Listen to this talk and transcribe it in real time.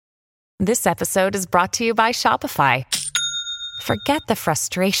This episode is brought to you by Shopify. Forget the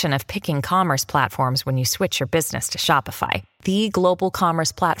frustration of picking commerce platforms when you switch your business to Shopify, the global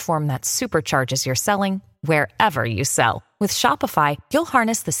commerce platform that supercharges your selling wherever you sell. With Shopify, you'll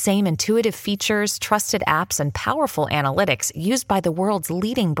harness the same intuitive features, trusted apps, and powerful analytics used by the world's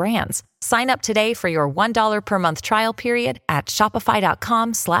leading brands. Sign up today for your $1 per month trial period at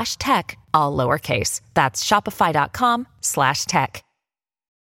shopify.com/tech, all lowercase. That's shopify.com/tech.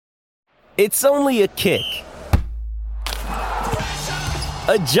 It's only a kick,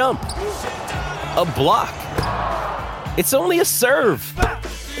 a jump, a block. It's only a serve.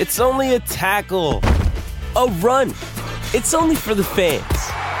 It's only a tackle, a run. It's only for the fans.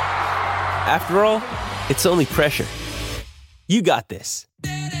 After all, it's only pressure. You got this.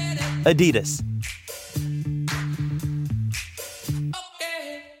 Adidas.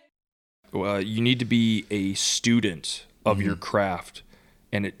 You need to be a student of your craft,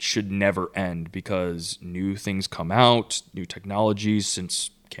 and it should never end because new things come out, new technologies, since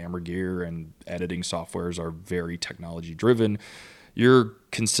camera gear and editing softwares are very technology driven. You're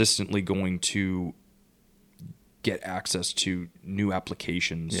consistently going to get access to new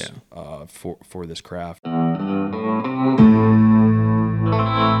applications for this craft.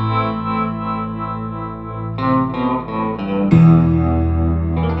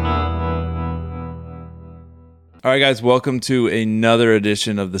 All right, guys, welcome to another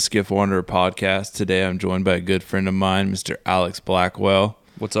edition of the Skiff Wanderer podcast. Today I'm joined by a good friend of mine, Mr. Alex Blackwell.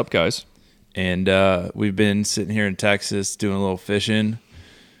 What's up, guys? And we've been sitting here in Texas doing a little fishing.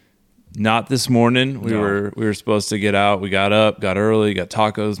 Not this morning. We were supposed to get out. We got up, got early, got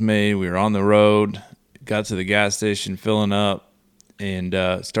tacos made. We were on the road, got to the gas station, filling up, and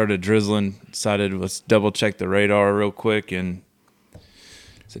started drizzling. Decided let's double check the radar real quick, and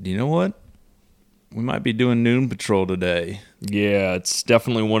said, you know what? We might be doing noon patrol today. Yeah, it's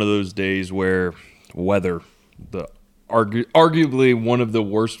definitely one of those days where weather, arguably one of the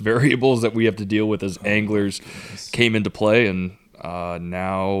worst variables that we have to deal with as anglers, came into play, and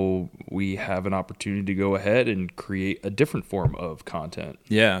now we have an opportunity to go ahead and create a different form of content.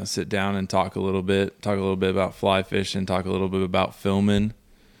 Yeah, sit down and talk a little bit about fly fishing, talk a little bit about filming,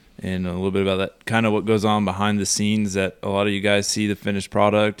 and a little bit about that kind of what goes on behind the scenes that a lot of you guys see the finished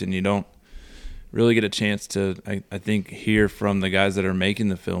product and you don't really get a chance to, I think, hear from the guys that are making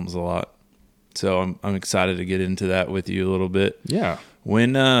the films a lot. So I'm excited to get into that with you a little bit. Yeah.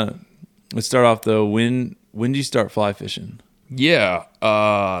 When let's start off though. When did you start fly fishing? Yeah.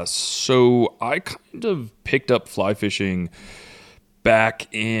 So I kind of picked up fly fishing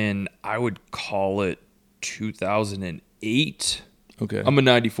back in, I would call it 2008. Okay. I'm a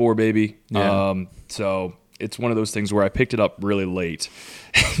 94 baby. Yeah. So it's one of those things where I picked it up really late.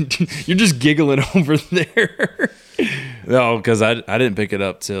 You're just giggling over there. No, because I didn't pick it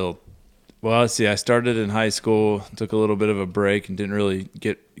up till, well, let's see, I started in high school, took a little bit of a break, and didn't really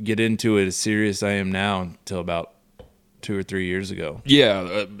get into it as serious as I am now until about 2 or 3 years ago.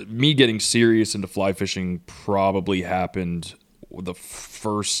 Yeah, me getting serious into fly fishing probably happened the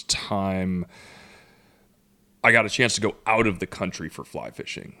first time I got a chance to go out of the country for fly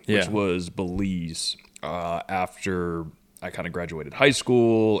fishing, which was Belize. After I kind of graduated high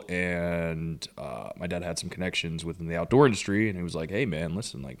school, and my dad had some connections within the outdoor industry, and he was like, hey man,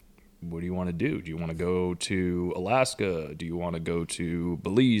 listen, like, what do you want to do? Do you want to go to Alaska? Do you want to go to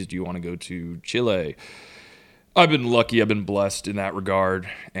Belize? Do you want to go to Chile? I've been lucky. I've been blessed in that regard,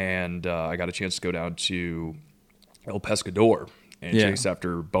 and I got a chance to go down to El Pescador and chase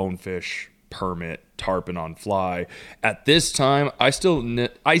after bonefish, permit, tarpon on fly. At this time, I still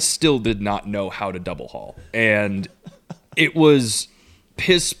did not know how to double haul, and it was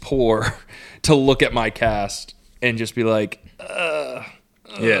piss poor to look at my cast and just be like,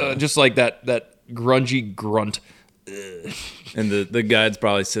 just like that grungy grunt. And the guide's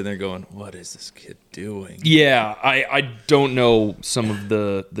probably sitting there going, what is this kid doing? Yeah, I don't know some of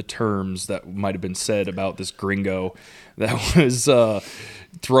the terms that might have been said about this gringo that was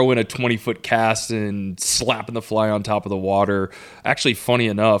throwing a 20-foot cast and slapping the fly on top of the water. Actually, funny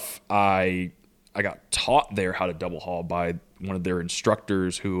enough, I got taught there how to double haul by one of their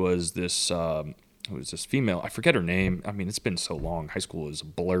instructors who was this female. I forget her name. I mean, it's been so long. High school is a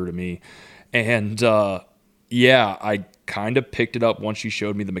blur to me. And I kind of picked it up once she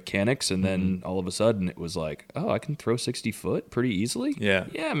showed me the mechanics, and then all of a sudden it was like, oh, I can throw 60 foot pretty easily? Yeah.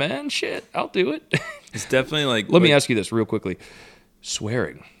 Yeah, man, shit, I'll do it. It's definitely like... Let me ask you this real quickly.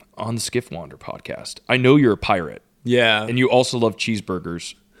 Swearing on the Skiff Wander podcast. I know you're a pirate. Yeah. And you also love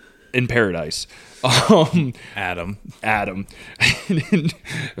cheeseburgers in paradise. Adam.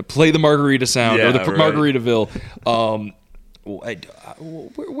 Play the margarita sound or the right. Margaritaville.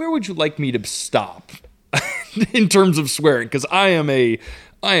 where would you like me to stop in terms of swearing? Because I am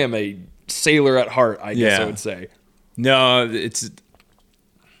a sailor at heart, I guess I would say. No, it's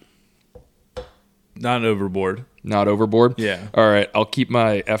not overboard. Not overboard? Yeah. All right, I'll keep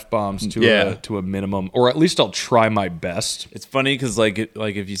my F-bombs to a minimum, or at least I'll try my best. It's funny because like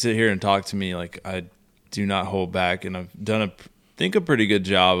if you sit here and talk to me, like I do not hold back, and I've done a pretty good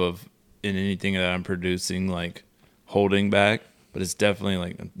job of in anything that I'm producing, like holding back, but it's definitely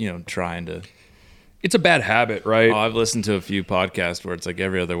like, trying to. It's a bad habit, right? I've listened to a few podcasts where it's like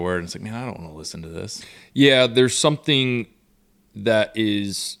every other word, and it's like, man, I don't want to listen to this. Yeah, there's something that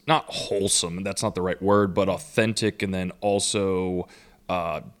is not wholesome, and that's not the right word, but authentic, and then also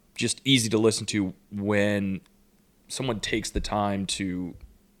just easy to listen to when someone takes the time to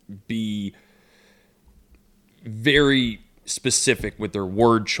be very specific with their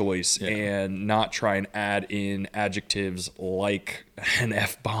word choice and not try and add in adjectives like an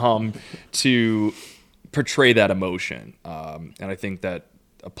F-bomb to portray that emotion. And I think that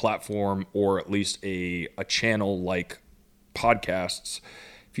a platform, or at least a channel like podcasts,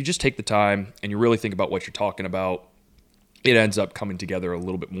 if you just take the time and you really think about what you're talking about, it ends up coming together a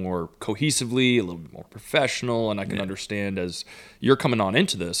little bit more cohesively, a little bit more professional. And I can understand, as you're coming on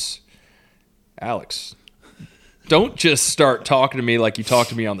into this, Alex, don't just start talking to me like you talk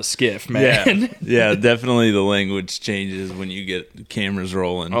to me on the skiff, man. Yeah, definitely the language changes when you get cameras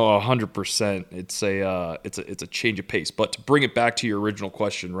rolling. Oh, 100%. It's a change of pace. But to bring it back to your original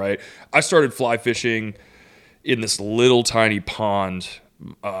question, right? I started fly fishing in this little tiny pond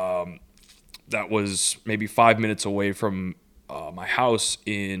that was maybe 5 minutes away from my house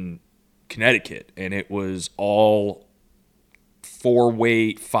in Connecticut, and it was all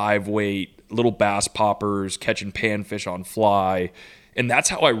 4-weight, 5-weight little bass poppers, catching panfish on fly. And that's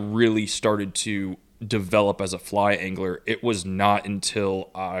how I really started to develop as a fly angler. It was not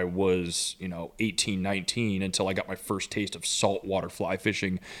until I was, 18, 19, until I got my first taste of saltwater fly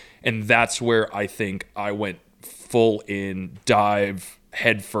fishing. And that's where I think I went full in, dive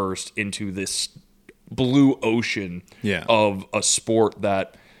headfirst into this blue ocean of a sport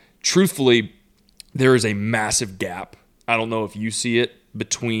that, truthfully, there is a massive gap. I don't know if you see it,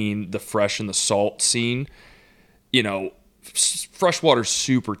 between the fresh and the salt scene. Freshwater's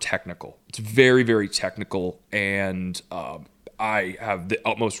super technical. It's very, very technical, and I have the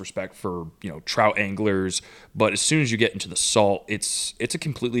utmost respect for trout anglers. But as soon as you get into the salt, it's a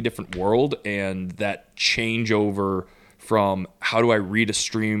completely different world, and that changeover from how do I read a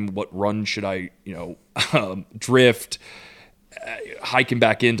stream, what run should I drift, hiking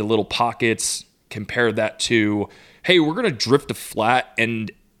back into little pockets. Compare that to, hey, we're going to drift a flat, and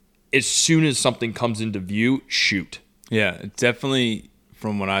as soon as something comes into view, shoot. Yeah, it's definitely,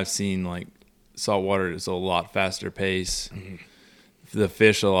 from what I've seen, like saltwater is a lot faster pace. Mm-hmm. The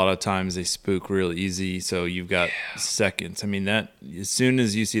fish, a lot of times, they spook real easy, so you've got seconds. I mean, that as soon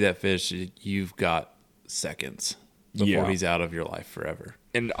as you see that fish, you've got seconds before he's out of your life forever.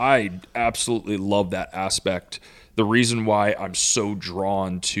 And I absolutely love that aspect. The reason why I'm so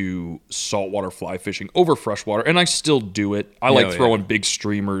drawn to saltwater fly fishing over freshwater, and I still do it. I like throwing big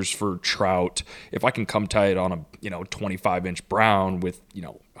streamers for trout. If I can come tie it on a 25-inch brown with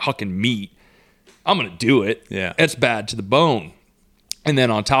hucking meat, I'm gonna do it. Yeah, it's bad to the bone. And then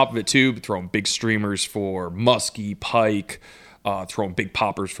on top of it too, throwing big streamers for muskie, pike, throwing big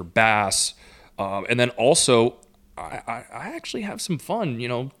poppers for bass, and then also, I actually have some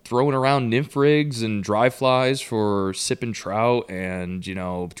fun, throwing around nymph rigs and dry flies for sipping trout, and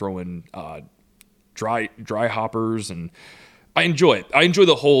throwing dry hoppers, and I enjoy it. I enjoy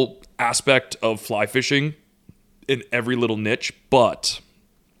the whole aspect of fly fishing in every little niche, but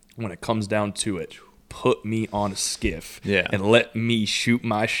when it comes down to it, put me on a skiff and let me shoot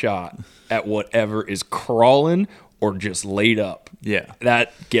my shot at whatever is crawling or just laid up. Yeah,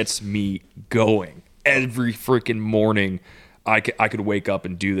 that gets me going. Every freaking morning, I could wake up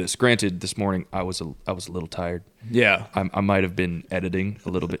and do this. Granted, this morning I was a little tired. Yeah, I might have been editing a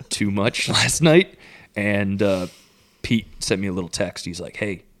little bit too much last night, and Pete sent me a little text. He's like,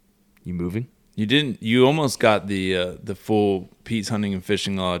 "Hey, you moving?" You didn't. You almost got the full Pete's Hunting and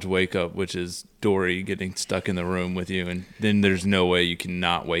Fishing Lodge wake up, which is Dory getting stuck in the room with you, and then there's no way you can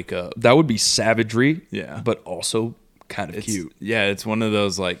not wake up. That would be savagery. Yeah, but also kind of cute. Yeah, it's one of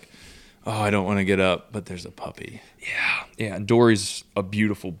those like, oh, I don't want to get up, but there's a puppy. Yeah. And Dory's a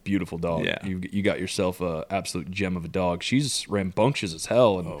beautiful, beautiful dog. Yeah. You got yourself a absolute gem of a dog. She's rambunctious as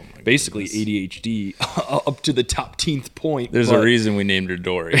hell, and basically ADHD up to the top 10th point. There's a reason we named her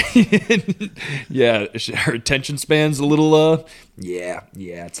Dory. Yeah, her attention span's a little.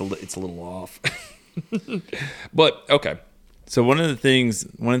 It's a little off. But okay, So one of the things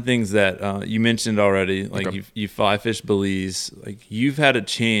that you mentioned already, like Okay. you fly fish Belize, like you've had a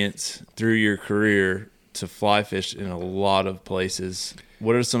chance through your career to fly fish in a lot of places.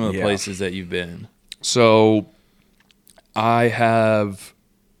 What are some of the Yeah. places that you've been? So I have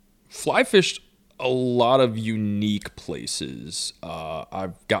fly fished a lot of unique places.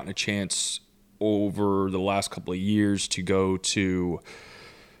 I've gotten a chance over the last couple of years to go to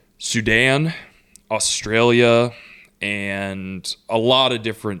Sudan, Australia, and a lot of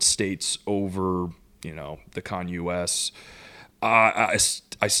different states over, the con US. I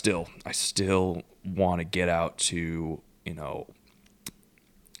still want to get out to,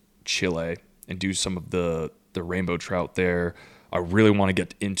 Chile and do some of the rainbow trout there. I really want to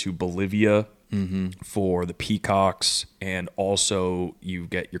get into Bolivia for the peacocks, and also you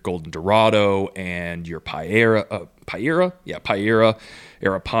get your golden dorado and your paella,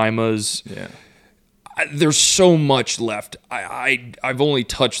 arapaimas. Yeah. There's so much left. I've only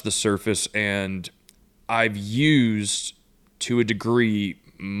touched the surface, and I've used to a degree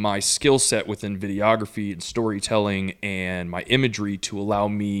my skill set within videography and storytelling and my imagery to allow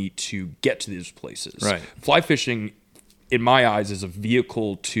me to get to these places. Right. Fly fishing, in my eyes, is a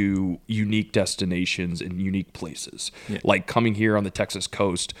vehicle to unique destinations and unique places. Yeah. Like coming here on the Texas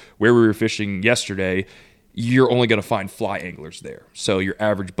coast, where we were fishing yesterday, you're only going to find fly anglers there. So your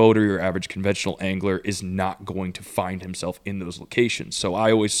average boater, your average conventional angler is not going to find himself in those locations. So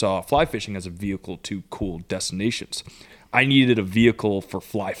I always saw fly fishing as a vehicle to cool destinations. I needed a vehicle for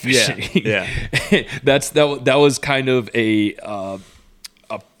fly fishing. Yeah. That was kind of a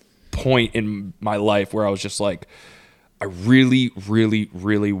point in my life where I was just like, I really, really,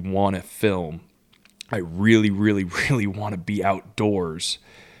 really want to film. I really, really, really want to be outdoors,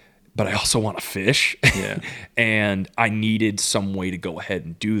 but I also want to fish. Yeah. And I needed some way to go ahead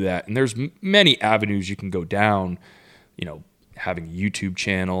and do that. And there's many avenues you can go down, having a YouTube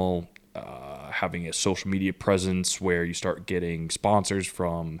channel, having a social media presence where you start getting sponsors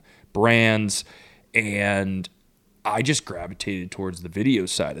from brands. And I just gravitated towards the video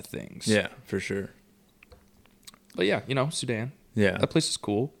side of things. Yeah, for sure. But yeah, Sudan. Yeah. That place is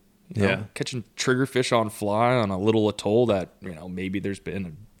cool. Yeah. Catching triggerfish on fly on a little atoll that, maybe there's been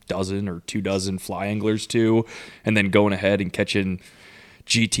a dozen or 24 fly anglers to, and then going ahead and catching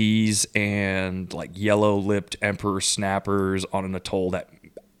GTs and like yellow-lipped emperor snappers on an atoll that,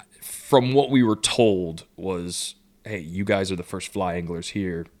 from what we were told, was, hey, you guys are the first fly anglers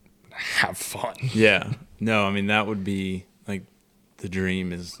here. Have fun. Yeah. No, I mean, that would be like the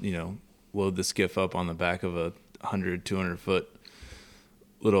dream is, load the skiff up on the back of a 100, 200 foot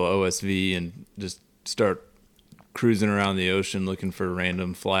little OSV and just start cruising around the ocean looking for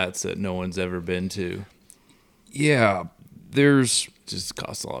random flats that no one's ever been to. Yeah. Just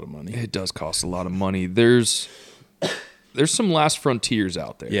costs a lot of money. It does cost a lot of money. There's some last frontiers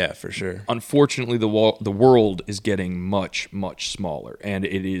out there. Yeah, for sure. Unfortunately, the world is getting much, much smaller, and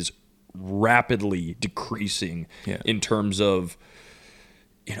it is rapidly decreasing in terms of,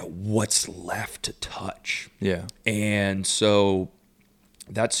 what's left to touch. Yeah. And so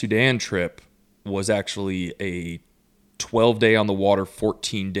that Sudan trip was actually a 12-day on the water,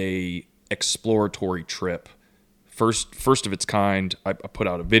 14-day exploratory trip. First of its kind. I put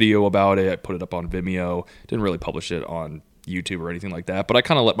out a video about it. I put it up on Vimeo. Didn't really publish it on YouTube or anything like that, but I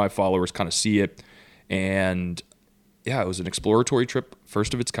kind of let my followers kind of see it. And yeah, it was an exploratory trip,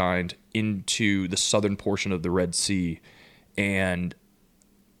 first of its kind, into the southern portion of the Red Sea. And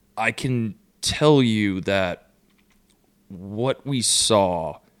I can tell you that what we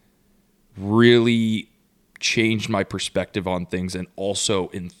saw really changed my perspective on things, and also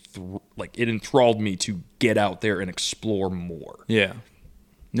it enthralled me to get out there and explore more. Yeah.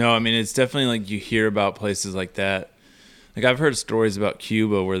 No, I mean, it's definitely like you hear about places like that. Like I've heard stories about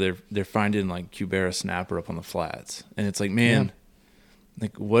Cuba where they're finding like Cubera snapper up on the flats, and it's like, man,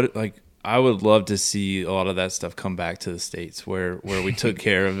 like I would love to see a lot of that stuff come back to the States where we took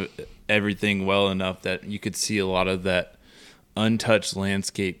care of everything well enough that you could see a lot of that untouched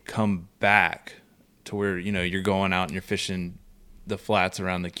landscape come back to where, you're going out and you're fishing the flats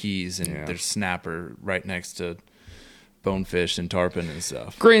around the Keys, and there's snapper right next to bonefish and tarpon and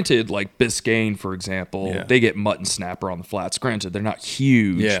stuff. Granted, like Biscayne, for example, they get mutton snapper on the flats. Granted, they're not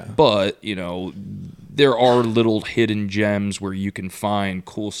huge, but, there are little hidden gems where you can find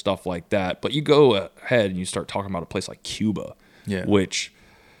cool stuff like that. But you go ahead and you start talking about a place like Cuba, which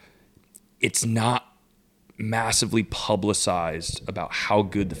it's not massively publicized about how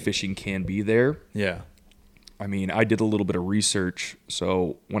good the fishing can be there. Yeah. I mean, I did a little bit of research.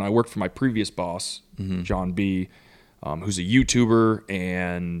 So when I worked for my previous boss, John B., who's a YouTuber,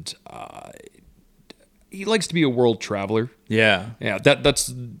 and he likes to be a world traveler. Yeah. Yeah,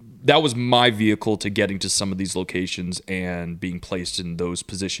 that was my vehicle to getting to some of these locations and being placed in those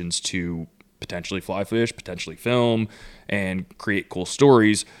positions to potentially fly fish, potentially film, and create cool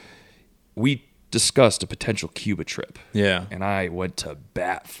stories. We discussed a potential Cuba trip. Yeah. And I went to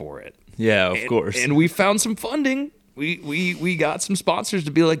bat for it. Yeah, of course. And we found some funding. We got some sponsors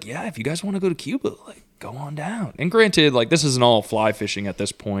to be like, yeah, if you guys want to go to Cuba, like, go on down. And granted, like, this isn't all fly fishing at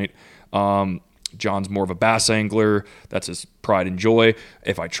this point. John's more of a bass angler. That's his pride and joy.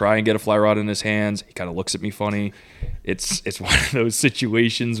 If I try and get a fly rod in his hands, he kind of looks at me funny. It's one of those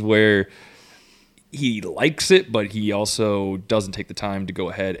situations where he likes it, but he also doesn't take the time to go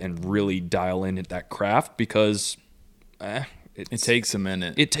ahead and really dial in at that craft because it takes a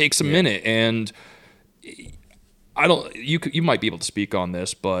minute. It takes a minute, and I don't. You might be able to speak on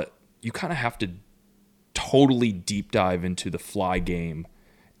this, but you kind of have to totally deep dive into the fly game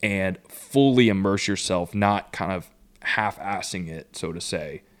and fully immerse yourself, not kind of half-assing it, so to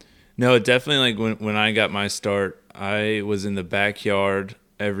say. No, definitely. Like when I got my start, I was in the backyard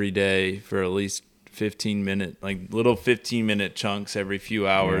every day for at least 15-minute chunks every few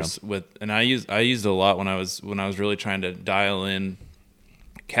hours. And I used a lot when I was really trying to dial in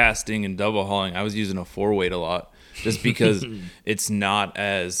casting and double hauling. I was using a 4-weight a lot, just because it's not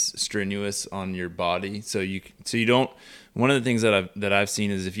as strenuous on your body. So you don't. One of the things that I've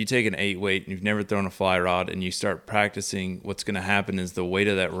seen is if you take an 8-weight and you've never thrown a fly rod and you start practicing, what's going to happen is the weight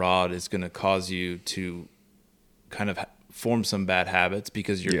of that rod is going to cause you to kind of form some bad habits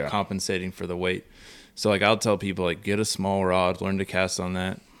because you're compensating for the weight. So like I'll tell people, like, get a small rod, learn to cast on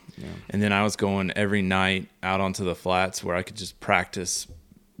that. Yeah. And then I was going every night out onto the flats where I could just practice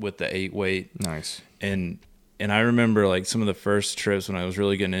with the 8-weight. Nice. And I remember like some of the first trips when I was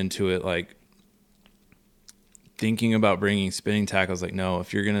really getting into it, like thinking about bringing spinning tackles, like, no,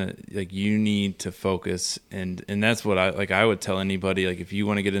 if you're gonna, like, you need to focus, and that's what I would tell anybody, like, if you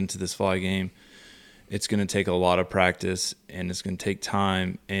want to get into this fly game, it's going to take a lot of practice and it's going to take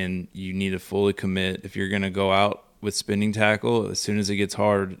time, and you need to fully commit. If you're going to go out with spinning tackle, as soon as it gets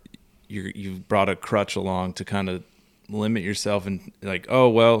hard, you've brought a crutch along to kind of limit yourself, and like, oh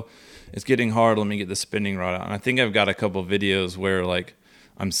well, it's getting hard, let me get the spinning rod out. And I think I've got a couple of videos where like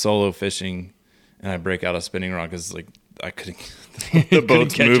I'm solo fishing and I break out a spinning rod because like I couldn't. The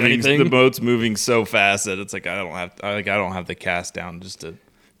boat's moving. The boat's moving so fast that it's like I don't have the cast down just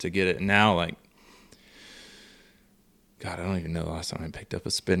to get it. And now, like, God, I don't even know the last time I picked up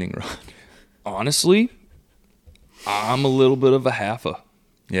a spinning rod. Honestly, I'm a little bit of a halfa.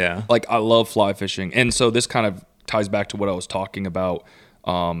 Yeah. Like, I love fly fishing, and so this kind of ties back to what I was talking about.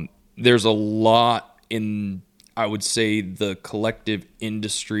 There's a lot in, I would say, the collective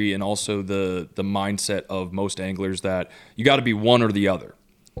industry and also the mindset of most anglers that you got to be one or the other.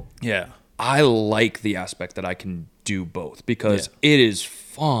 Yeah. I like the aspect that I can do both because it is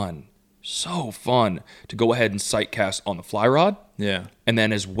fun, so fun to go ahead and sight cast on the fly rod. Yeah. And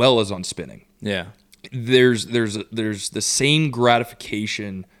then as well as on spinning. Yeah. There's the same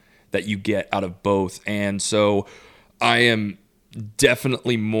gratification that you get out of both. And so I am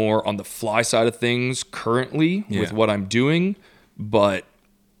definitely more on the fly side of things currently with what I'm doing. But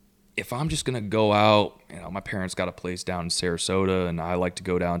if I'm just going to go out, my parents got a place down in Sarasota, and I like to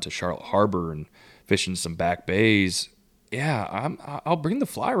go down to Charlotte Harbor and fish in some back bays. Yeah, I'll bring the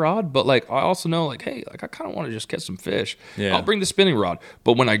fly rod, but like I also know, like, hey, like I kind of want to just catch some fish. Yeah. I'll bring the spinning rod.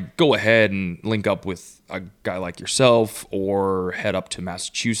 But when I go ahead and link up with a guy like yourself, or head up to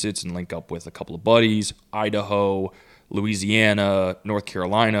Massachusetts and link up with a couple of buddies, Idaho, Louisiana, North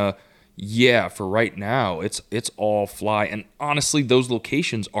Carolina, for right now, it's all fly. And honestly, those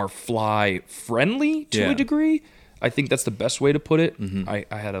locations are fly friendly to a degree. I think that's the best way to put it. Mm-hmm.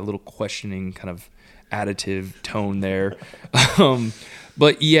 I had a little questioning kind of additive tone there.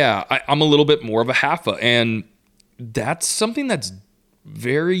 But yeah, I'm a little bit more of a halfa, and that's something that's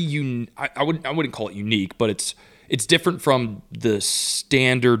very I wouldn't call it unique, but it's different from the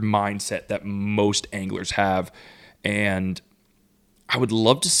standard mindset that most anglers have. And I would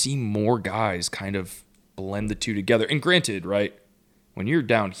love to see more guys kind of blend the two together. And granted, right, when you're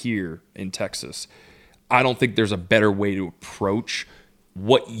down here in Texas, I don't think there's a better way to approach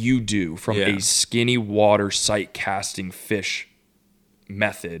what you do from a skinny water sight casting fish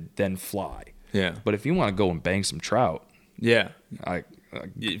method than fly. Yeah. But if you want to go and bang some trout,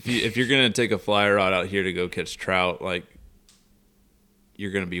 if you're gonna take a fly rod out here to go catch trout, like,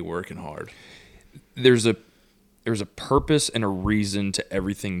 you're gonna be working hard. There's a purpose and a reason to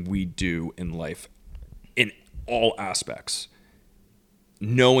everything we do in life, in all aspects.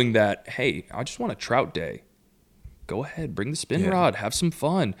 Knowing that, hey, I just want a trout day. go ahead, bring the spin rod, have some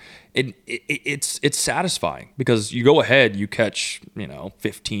fun. It's satisfying because you go ahead, you catch,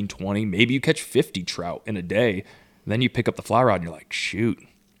 15, 20, maybe you catch 50 trout in a day. Then you pick up the fly rod and you're like, shoot.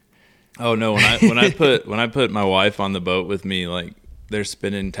 Oh no, when I put my wife on the boat with me, like they're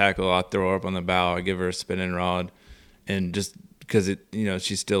spinning tackle, I throw her up on the bow, I give her a spinning rod, and just because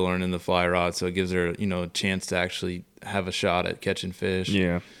she's still learning the fly rod, so it gives her a chance to actually have a shot at catching fish.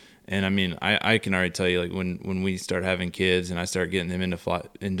 Yeah. And I mean, I can already tell you, like when we start having kids and I start getting them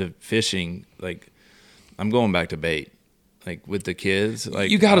into fishing, like I'm going back to bait, like with the kids.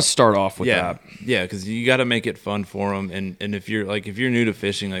 Like you got to start off with that. Yeah, because you got to make it fun for them. And if you're new to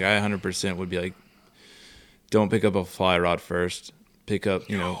fishing, like I 100% would be like, don't pick up a fly rod first. Pick up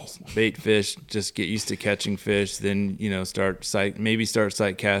bait fish. Just get used to catching fish. Then start sight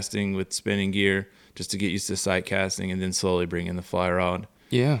casting with spinning gear just to get used to sight casting, and then slowly bring in the fly rod.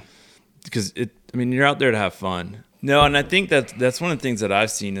 Yeah. Because you're out there to have fun. No, and I think that's one of the things that I've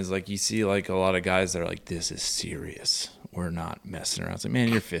seen is like you see like a lot of guys that are like, this is serious. We're not messing around. It's like, man,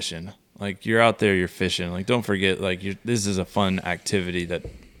 you're fishing. Like you're out there, you're fishing. Like don't forget, like this is a fun activity that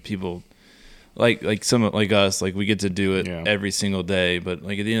people like some like us, like we get to do it every single day. But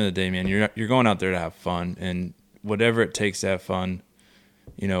like at the end of the day, man, you're going out there to have fun, and whatever it takes to have fun,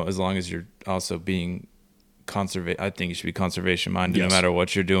 as long as you're also being I think you should be conservation minded no matter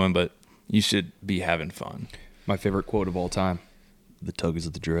what you're doing, but you should be having fun. My favorite quote of all time: "The tug is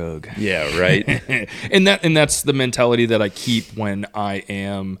the drug." Yeah, right. and that's the mentality that I keep when I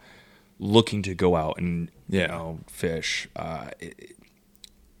am looking to go out and fish.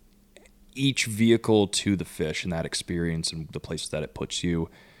 Each vehicle to the fish and that experience and the places that it puts you,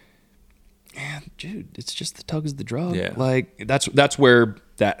 man, dude, it's just the tug is the drug. Yeah. Like that's where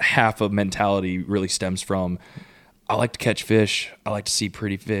that half of mentality really stems from. I like to catch fish. I like to see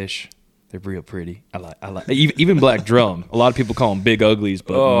pretty fish. They're real pretty. I like even black drum. A lot of people call them big uglies,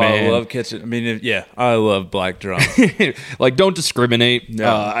 but man, I love catching. I love black drum. Like, don't discriminate.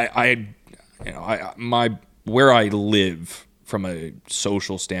 No. Where I live from a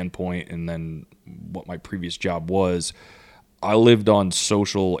social standpoint, and then what my previous job was, I lived on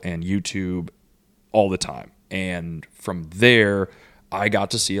social and YouTube all the time. And from there, I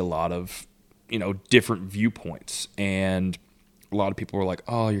got to see a lot of, different viewpoints. And a lot of people were like,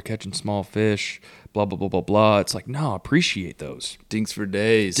 oh, you're catching small fish, blah, blah, blah, blah, blah. It's like, no, appreciate those. Dinks for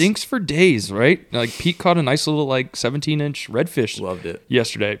days. Dinks for days, right? Like Pete caught a nice little 17-inch redfish. Loved it.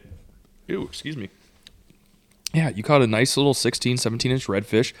 Yesterday. Ew, excuse me. Yeah, you caught a nice little 16, 17-inch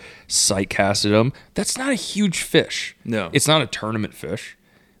redfish, sight casted him. That's not a huge fish. No. It's not a tournament fish,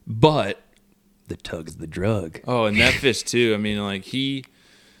 but the tug's the drug. Oh, and that fish too. He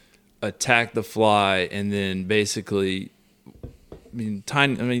attacked the fly and then basically,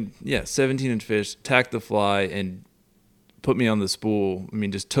 17-inch fish, attacked the fly and put me on the spool.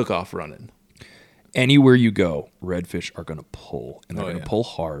 Just took off running. Anywhere you go, redfish are going to pull, and they're going to pull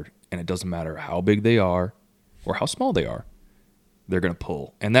hard, and it doesn't matter how big they are or how small they are, they're going to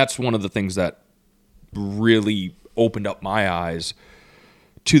pull. And that's one of the things that really opened up my eyes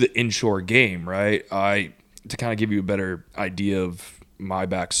to the inshore game, right? To kind of give you a better idea of my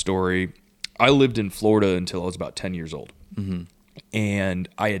backstory, I lived in Florida until I was about 10 years old. Mm-hmm. And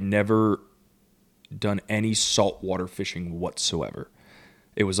I had never done any saltwater fishing whatsoever.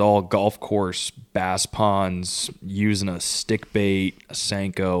 It was all golf course, bass ponds, using a stick bait, a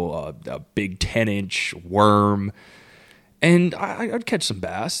Senko, a big 10-inch worm. And I'd catch some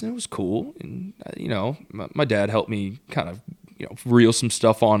bass, and it was cool. And, my dad helped me kind of, reel some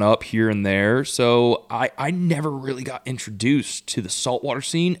stuff on up here and there. So I never really got introduced to the saltwater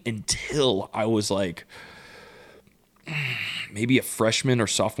scene until I was like maybe a freshman or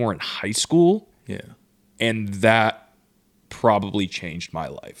sophomore in high school. Yeah. And that probably changed my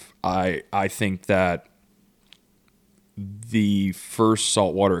life. I think that the first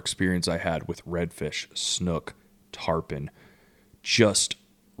saltwater experience I had with redfish, snook, tarpon just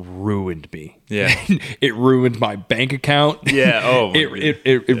ruined me. Yeah. It ruined my bank account. Yeah. Oh,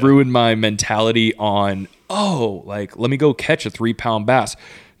 it ruined my mentality on, let me go catch a 3-pound bass.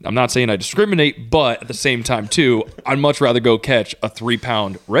 I'm not saying I discriminate, but at the same time, too, I'd much rather go catch a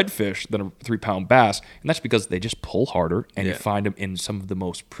 3-pound redfish than a 3-pound bass. And that's because they just pull harder, and you find them in some of the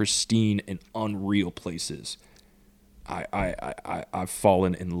most pristine and unreal places. I've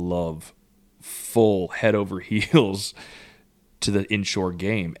fallen in love full head over heels to the inshore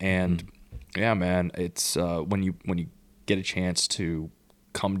game. And yeah, man, it's when you get a chance to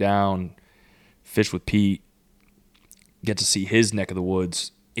come down, fish with Pete, get to see his neck of the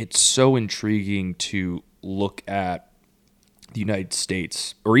woods, it's so intriguing to look at the United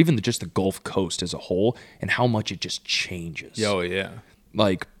States, or even just the Gulf Coast as a whole, and how much it just changes. Oh, yeah.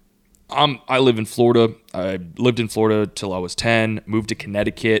 Like, I live in Florida. I lived in Florida till I was 10, moved to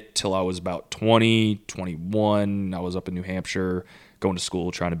Connecticut till I was about 20, 21. I was up in New Hampshire going to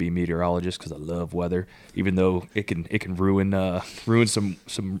school trying to be a meteorologist because I love weather, even though it can ruin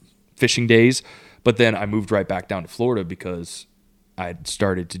some fishing days. But then I moved right back down to Florida because I'd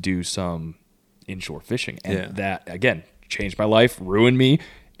started to do some inshore fishing. And that, again, changed my life, ruined me.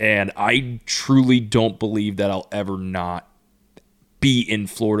 And I truly don't believe that I'll ever not be in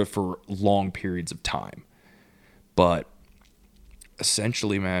Florida for long periods of time. But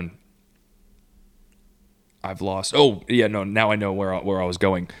essentially, man, I've lost. Oh, yeah, no, now I know where I was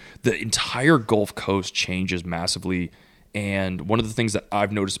going. The entire Gulf Coast changes massively. And one of the things that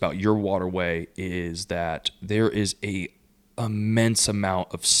I've noticed about your waterway is that there is a immense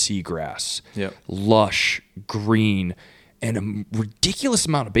amount of seagrass, lush, green, and a ridiculous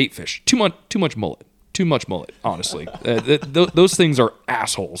amount of bait fish. Too much mullet. Too much mullet, honestly. Those things are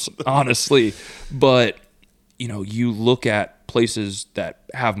assholes, honestly. But, you look at places that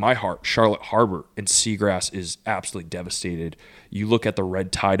have my heart, Charlotte Harbor, and seagrass is absolutely devastated. You look at the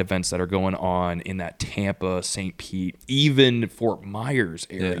red tide events that are going on in that Tampa, St. Pete, even Fort Myers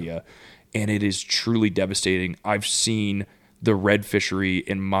area, and it is truly devastating. I've seen the red fishery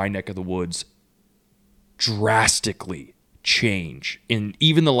in my neck of the woods drastically change in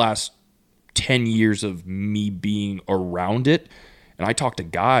even the last 10 years of me being around it. And I talk to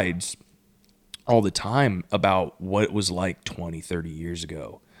guides all the time about what it was like 20, 30 years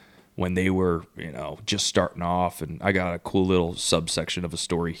ago when they were, just starting off. And I got a cool little subsection of a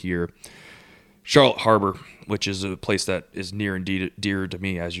story here. Charlotte Harbor, which is a place that is near and dear to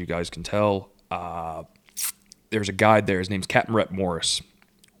me, as you guys can tell. There's a guide there. His name's Captain Rhett Morris.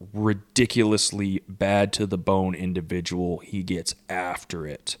 Ridiculously bad to the bone individual. He gets after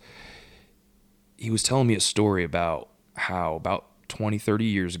it. He was telling me a story about how about 20, 30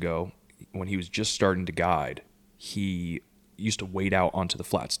 years ago, when he was just starting to guide, he used to wade out onto the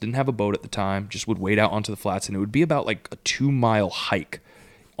flats. Didn't have a boat at the time, just would wade out onto the flats, and it would be about like a 2-mile hike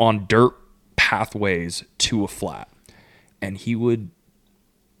on dirt pathways to a flat. And he would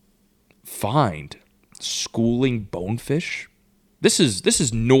find schooling bonefish. This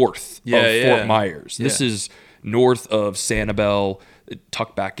is north of Fort Myers. This is north of Sanibel,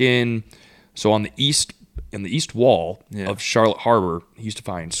 tucked back in. So in the east wall of Charlotte Harbor, he used to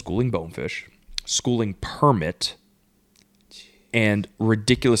find schooling bonefish, schooling permit, and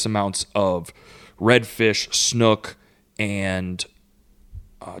ridiculous amounts of redfish, snook, and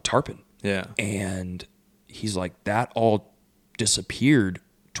tarpon. Yeah. And he's like, that all disappeared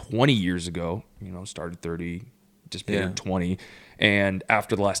 20 years ago. Started 30, disappeared 20. And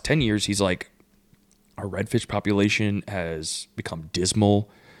after the last 10 years, he's like, our redfish population has become dismal.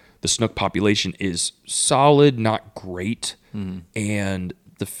 The snook population is solid, not great. And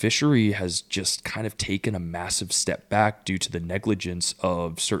the fishery has just kind of taken a massive step back due to the negligence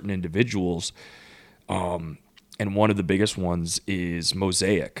of certain individuals. And one of the biggest ones is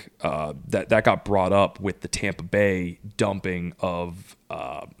Mosaic. That got brought up with the Tampa Bay dumping of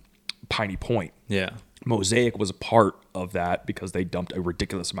Piney Point. Yeah. Mosaic was a part of that because they dumped a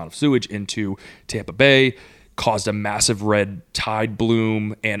ridiculous amount of sewage into Tampa Bay, caused a massive red tide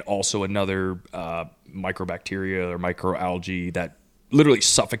bloom, and also another microbacteria or microalgae that literally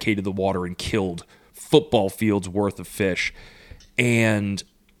suffocated the water and killed football fields worth of fish. And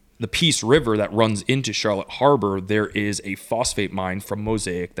the Peace River that runs into Charlotte Harbor, there is a phosphate mine from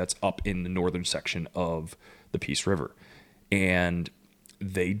Mosaic that's up in the northern section of the Peace River. And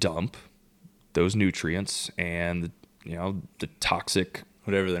they dump those nutrients and, the toxic...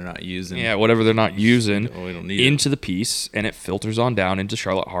 Whatever they're not using. Yeah, whatever they're not using we don't need into the Peace, and it filters on down into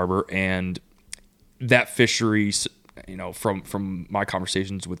Charlotte Harbor. And that fishery, from my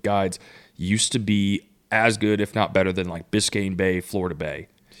conversations with guides, used to be as good, if not better, than like Biscayne Bay, Florida Bay.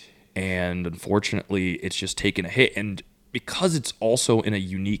 And unfortunately, it's just taken a hit. And because it's also in a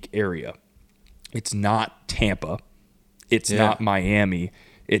unique area, it's not Tampa, it's not Miami,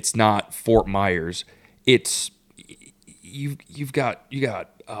 it's not Fort Myers. It's you got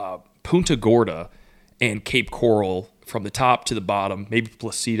Punta Gorda and Cape Coral from the top to the bottom, maybe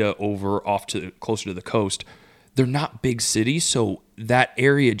Placida over off to closer to the coast. They're not big cities, so that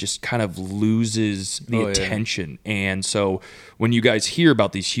area just kind of loses the attention. Yeah. And so when you guys hear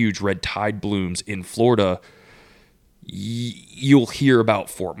about these huge red tide blooms in Florida, you'll hear about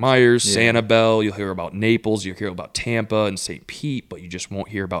Fort Myers, Sanibel, you'll hear about Naples, you'll hear about Tampa and St. Pete, but you just won't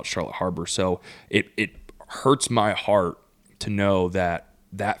hear about Charlotte Harbor. So it hurts my heart to know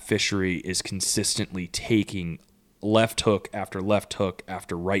that fishery is consistently taking left hook after left hook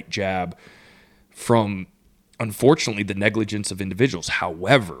after right jab from, unfortunately, the negligence of individuals.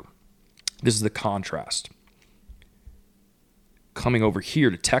 However, this is the contrast. Coming over here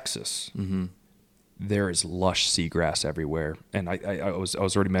to Texas, there is lush seagrass everywhere. And I was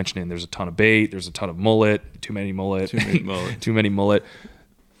already mentioning there's a ton of bait, there's a ton of mullet, too many mullet. Too many mullet.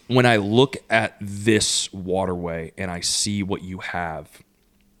 When I look at this waterway and I see what you have,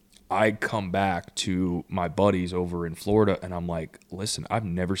 I come back to my buddies over in Florida and I'm like, listen, I've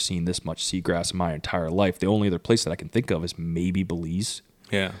never seen this much seagrass in my entire life. The only other place that I can think of is maybe Belize.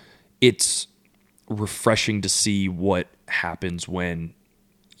 Yeah. It's refreshing to see what happens when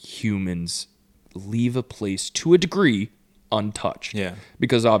humans leave a place to a degree untouched. Yeah.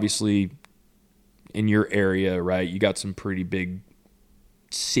 Because obviously in your area, right, you got some pretty big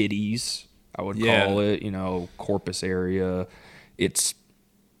cities, I would call it, Corpus area.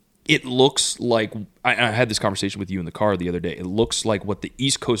 It looks like, I had this conversation with you in the car the other day. It looks like what the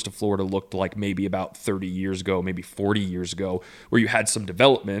east coast of Florida looked like maybe about 30 years ago, maybe 40 years ago, where you had some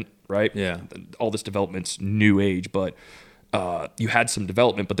development, right? Yeah. All this development's new age, but you had some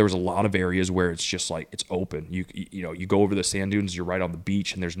development, but there was a lot of areas where it's just like it's open. You go over the sand dunes, you're right on the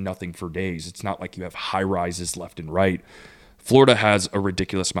beach, and there's nothing for days. It's not like you have high rises left and right. Florida has a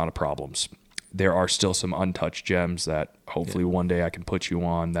ridiculous amount of problems. There are still some untouched gems that hopefully one day I can put you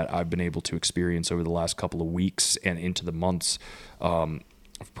on that I've been able to experience over the last couple of weeks and into the months of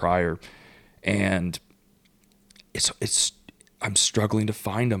prior. And I'm struggling to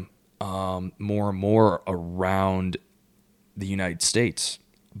find them more and more around the United States,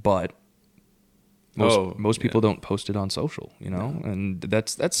 but most people don't post it on social, and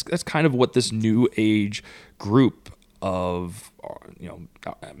that's kind of what this new age group of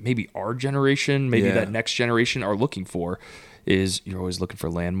maybe our generation, maybe that next generation are looking for. Is you're always looking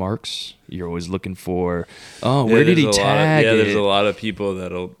for landmarks. You're always looking for where did he tag? There's a lot of people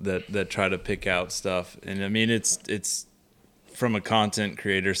that try to pick out stuff, and I mean it's from a content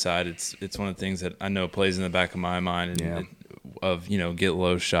creator side. It's one of the things that I know plays in the back of my mind, and get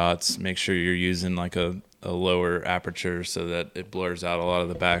low shots, make sure you're using like a lower aperture so that it blurs out a lot of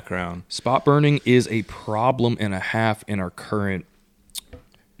the background. Spot burning is a problem and a half in our current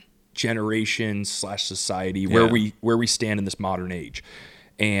generation / society where we stand in this modern age.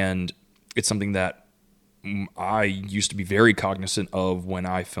 And it's something that I used to be very cognizant of when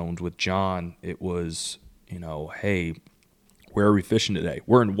I filmed with John. It was, hey, where are we fishing today?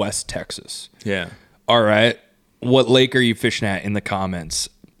 We're in West Texas. Yeah. All right. What lake are you fishing at in the comments?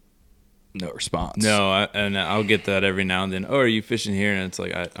 No response. No, and I'll get that every now and then. Oh, are you fishing here? And it's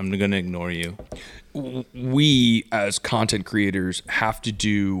like, I'm going to ignore you. We, as content creators, have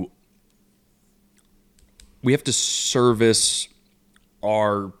to service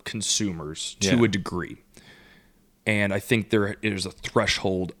our consumers to a degree. And I think there is a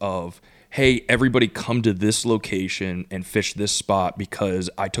threshold of, hey, everybody come to this location and fish this spot because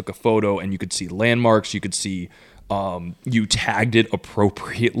I took a photo and you could see landmarks, you could see you tagged it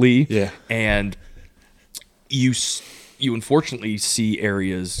appropriately. Yeah. And you unfortunately see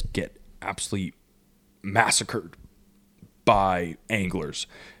areas get absolutely massacred by anglers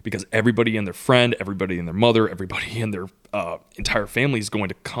because everybody and their friend, everybody and their mother, everybody and their entire family is going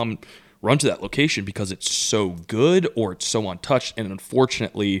to come run to that location because it's so good or it's so untouched. And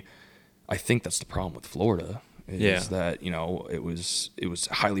unfortunately, I think that's the problem with Florida. Is that, it was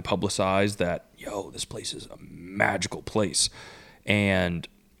highly publicized that, this place is a magical place. And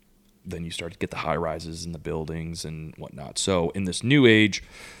then you start to get the high rises and the buildings and whatnot. So in this new age,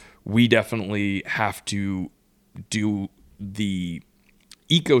 we definitely have to do the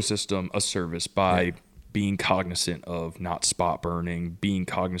ecosystem a service by being cognizant of not spot burning, being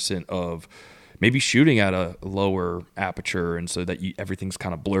cognizant of maybe shooting at a lower aperture, and so that everything's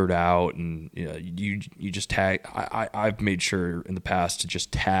kind of blurred out, and you just tag. I've made sure in the past to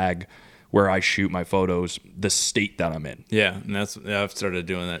just tag where I shoot my photos, the state that I'm in. Yeah, and I've started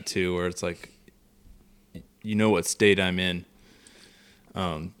doing that too, where it's like, what state I'm in.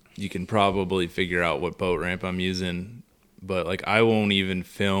 You can probably figure out what boat ramp I'm using, but like I won't even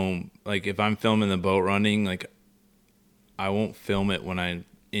film. Like if I'm filming the boat running, like I won't film it when I'm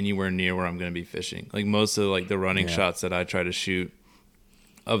anywhere near where I'm going to be fishing. Like most of like the running shots that I try to shoot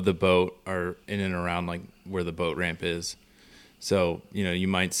of the boat are in and around like where the boat ramp is. So, you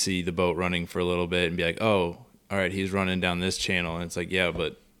might see the boat running for a little bit and be like, oh, all right, he's running down this channel. And it's like, yeah,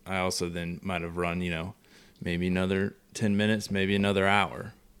 but I also then might have run, maybe another 10 minutes, maybe another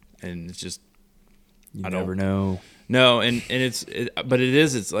hour. And it's just, I never know. No. And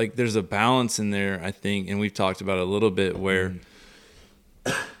it's like, there's a balance in there, I think. And we've talked about it a little bit where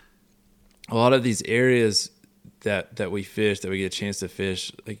a lot of these areas, that we fish, that we get a chance to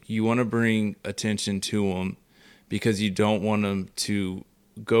fish, like you want to bring attention to them because you don't want them to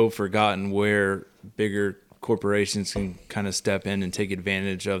go forgotten where bigger corporations can kind of step in and take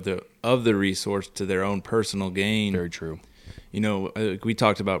advantage of the resource to their own personal gain. Very true. We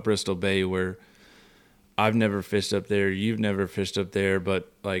talked about Bristol Bay, where I've never fished up there, you've never fished up there,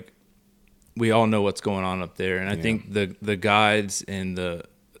 but like we all know what's going on up there. And I think the guides and the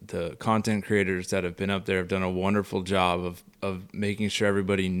content creators that have been up there have done a wonderful job of making sure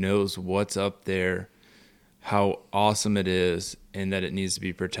everybody knows what's up there, how awesome it is, and that it needs to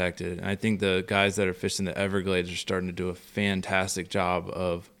be protected. And I think the guys that are fishing the Everglades are starting to do a fantastic job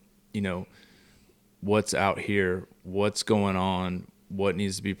of, what's out here, what's going on, what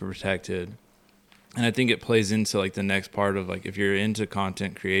needs to be protected. And I think it plays into like the next part of like, if you're into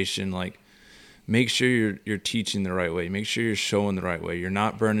content creation, like make sure you're teaching the right way. Make sure you're showing the right way. You're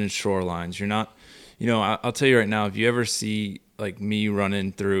not burning shorelines. You're not, I'll tell you right now, if you ever see like me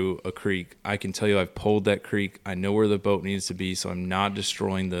running through a creek, I can tell you I've pulled that creek. I know where the boat needs to be, so I'm not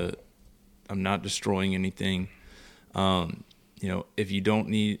destroying anything. If you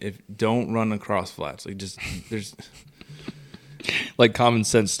don't run across flats, like just there's like common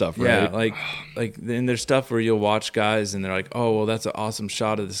sense stuff, right? Yeah, like then there's stuff where you'll watch guys and they're like, oh well, that's an awesome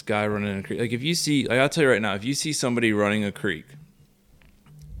shot of this guy running a creek. Like if you see, like I'll tell you right now, if you see somebody running a creek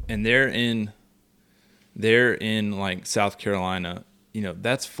and they're in like South Carolina,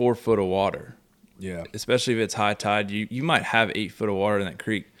 that's 4 foot of water. Yeah. Especially if it's high tide, you might have 8 foot of water in that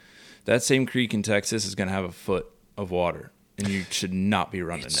creek. That same creek in Texas is going to have a foot of water, and you should not be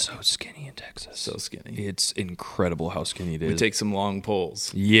running it. It's so skinny in Texas. So skinny. It's incredible how skinny it is. We take some long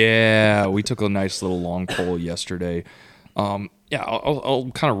poles. Yeah, we took a nice little long pole yesterday. I'll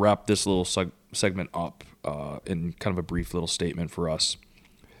kind of wrap this little segment up in kind of a brief little statement for us.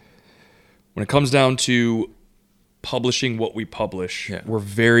 When it comes down to publishing what we publish, we're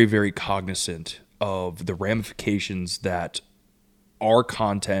very, very cognizant of the ramifications that our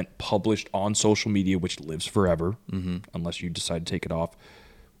content published on social media, which lives forever, unless you decide to take it off.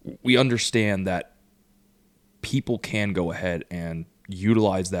 We understand that people can go ahead and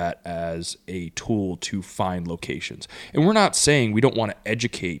utilize that as a tool to find locations. And we're not saying we don't want to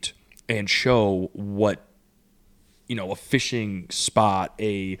educate and show what, a fishing spot,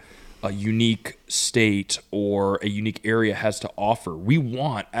 a unique state or a unique area has to offer. We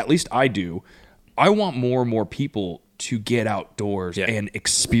want, at least I do, I want more and more people to get outdoors and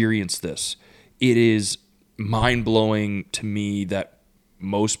experience this. It is mind-blowing to me that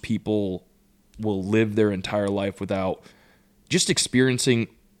most people will live their entire life without just experiencing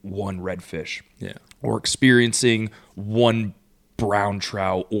one redfish or experiencing one brown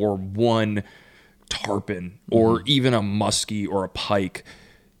trout or one tarpon or even a muskie or a pike.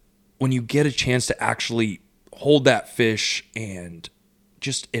 When you get a chance to actually hold that fish and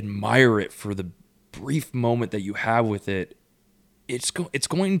just admire it for the brief moment that you have with it, it's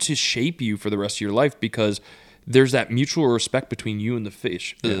going to shape you for the rest of your life, because there's that mutual respect between you and the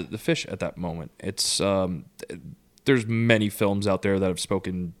fish, the fish at that moment. It's there's many films out there that have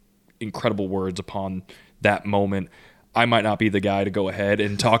spoken incredible words upon that moment. I might not be the guy to go ahead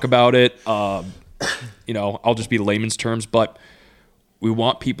and talk about it. I'll just be layman's terms, but we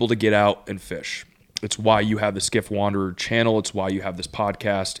want people to get out and fish. It's why you have the Skiff Wanderer channel. It's why you have this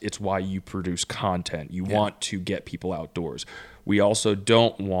podcast. It's why you produce content. You want to get people outdoors. We also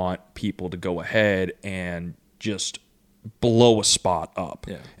don't want people to go ahead and just blow a spot up.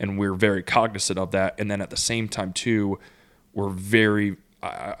 Yeah. And we're very cognizant of that. And then at the same time too, we're very,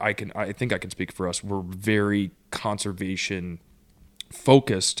 I think I can speak for us. We're very conservation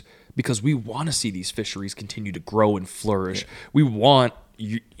focused, because we want to see these fisheries continue to grow and flourish. Yeah. We want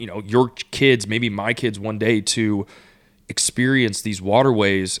your kids, maybe my kids one day, to experience these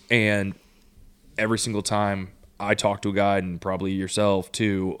waterways. And every single time I talk to a guide, and probably yourself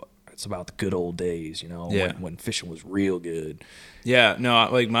too, it's about the good old days, when fishing was real good. Yeah, no,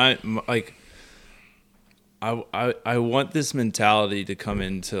 I want this mentality to come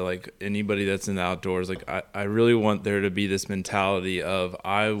into like anybody that's in the outdoors. Like I really want there to be this mentality of,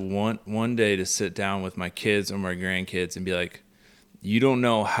 I want one day to sit down with my kids or my grandkids and be like, you don't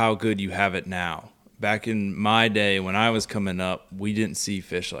know how good you have it now. Back in my day when I was coming up, we didn't see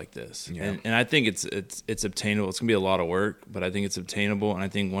fish like this. Yeah. And I think it's obtainable. It's going to be a lot of work, but I think it's obtainable. And I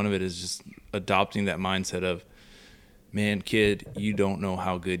think one of it is just adopting that mindset of, man, kid, you don't know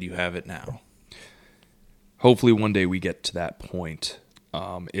how good you have it now. Hopefully one day we get to that point.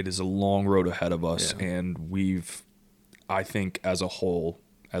 It is a long road ahead of us, and I think as a whole,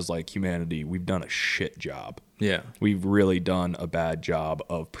 as like humanity, we've done a shit job Yeah. We've really done a bad job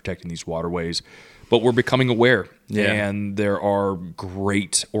of protecting these waterways, but we're becoming aware. Yeah. And there are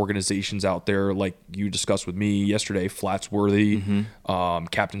great organizations out there, like you discussed with me yesterday, Flatsworthy,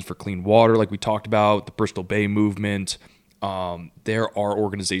 Captains for Clean Water, like we talked about, the Bristol Bay Movement. There are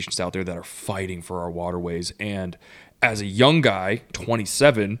organizations out there that are fighting for our waterways. And as a young guy,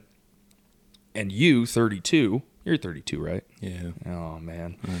 27, and you, 32, you're 32, right? Yeah. Oh,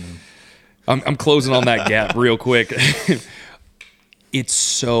 man. I'm closing on that gap real quick. It's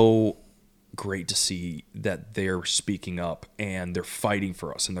so great to see that they're speaking up and they're fighting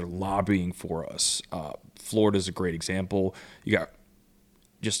for us and they're lobbying for us. Florida's a great example. You got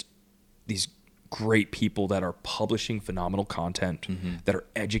just these great people that are publishing phenomenal content, that are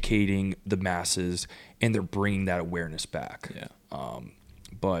educating the masses, and they're bringing that awareness back. Yeah.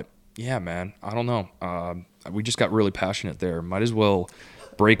 But yeah, man, I don't know. We just got really passionate there. Might as well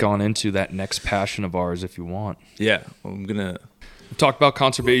break on into that next passion of ours if you want. Yeah. Well, I'm going to talk about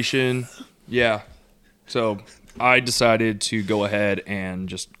conservation. Yeah. So I decided to go ahead and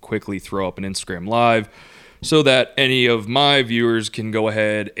just quickly throw up an Instagram Live so that any of my viewers can go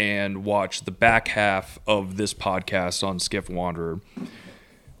ahead and watch the back half of this podcast on Skiff Wanderer,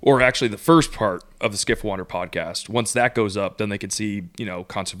 or actually the first part of the Skiff Wanderer podcast. Once that goes up, then they can see,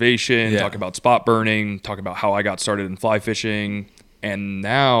 conservation, talk about spot burning, talk about how I got started in fly fishing. And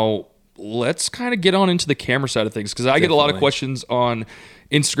now let's kind of get on into the camera side of things, because I get a lot of questions on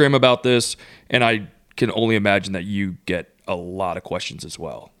Instagram about this, and I can only imagine that you get a lot of questions as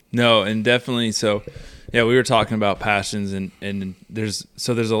well. No, and definitely. So, yeah, we were talking about passions, and there's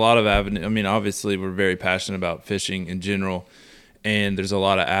a lot of avenues. I mean, obviously, we're very passionate about fishing in general, and there's a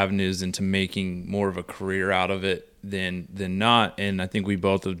lot of avenues into making more of a career out of it than not. And I think we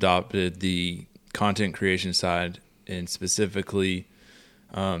both adopted the content creation side, and specifically,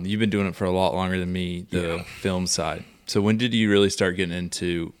 you've been doing it for a lot longer than me, the film side. So when did you really start getting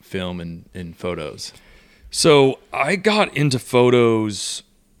into film and photos? So I got into photos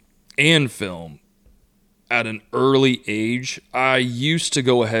and film at an early age. I used to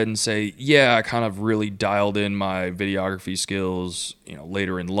go ahead and say, I kind of really dialed in my videography skills,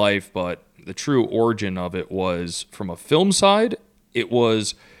 later in life, but the true origin of it was from a film side. It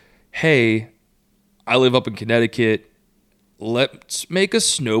was, hey, I live up in Connecticut. Let's make a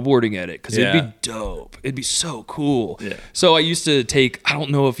snowboarding edit, because it'd be dope. It'd be so cool. Yeah. So I used to take, I don't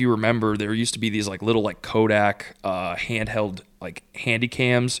know if you remember, there used to be these little Kodak handheld handy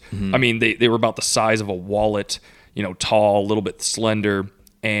cams. I mean, they were about the size of a wallet, tall, a little bit slender.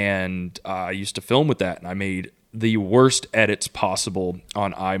 And I used to film with that, and I made the worst edits possible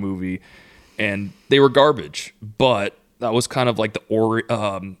on iMovie, and they were garbage. But that was kind of like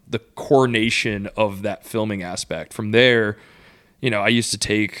the coronation of that filming aspect. From there, I used to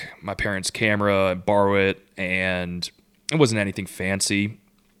take my parents' camera and borrow it, and it wasn't anything fancy.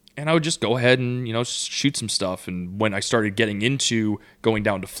 And I would just go ahead and, shoot some stuff. And when I started getting into going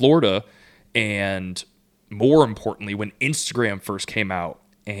down to Florida, and more importantly, when Instagram first came out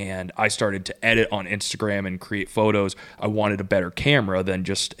and I started to edit on Instagram and create photos, I wanted a better camera than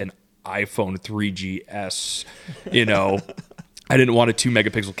just an iPhone 3GS, I didn't want a 2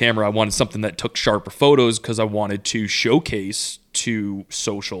 megapixel camera. I wanted something that took sharper photos, because I wanted to showcase to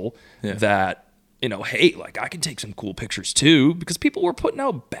social that, hey, I can take some cool pictures too, because people were putting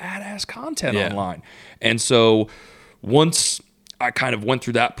out badass content online. And so once I kind of went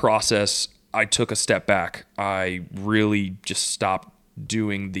through that process, I took a step back. I really just stopped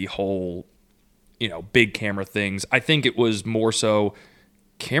doing the whole, big camera things. I think it was more so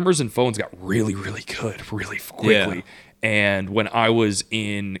cameras and phones got really, really good really quickly. Yeah. And when I was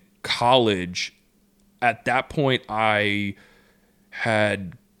in college, at that point, I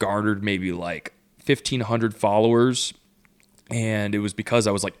had garnered maybe 1,500 followers. And it was because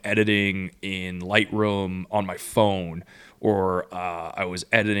I was editing in Lightroom on my phone, or I was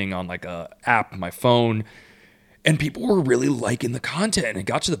editing on a app on my phone. And people were really liking the content. And it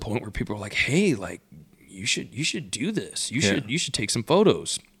got to the point where people were like, hey, you should do this. You should take some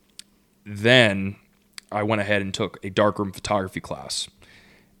photos. Then I went ahead and took a darkroom photography class.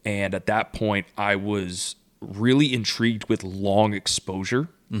 And at that point, I was really intrigued with long exposure.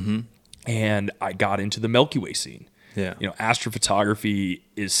 And I got into the Milky Way scene. Yeah. Astrophotography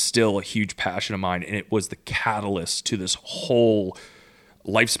is still a huge passion of mine. And it was the catalyst to this whole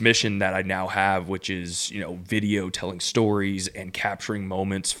life's mission that I now have, which is, video telling stories and capturing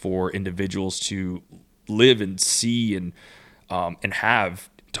moments for individuals to live and see and have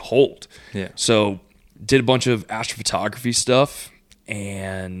to hold. Yeah. So did a bunch of astrophotography stuff,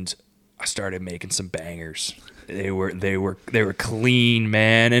 and I started making some bangers. They were clean,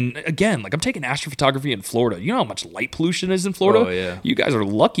 man. And again, like I'm taking astrophotography in Florida. You know how much light pollution is in Florida? Oh, yeah. You guys are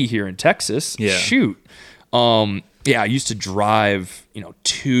lucky here in Texas. Yeah. Shoot. I used to drive,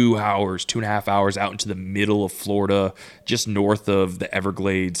 2.5 hours out into the middle of Florida, just north of the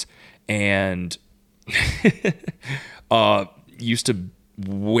Everglades, and used to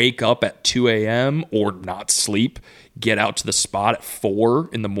wake up at 2 a.m. or not sleep, get out to the spot at 4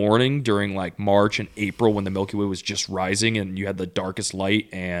 in the morning during like March and April when the Milky Way was just rising and you had the darkest light.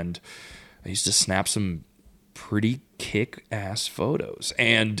 And I used to snap some pretty kick-ass photos.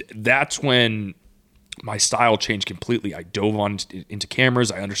 And that's when my style changed completely. I dove into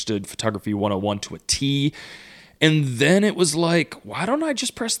cameras. I understood photography 101 to a T. And then it was like, why don't I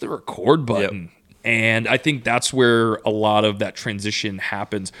just press the record button? Yep. And I think that's where a lot of that transition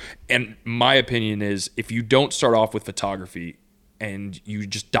happens. And my opinion is if you don't start off with photography and you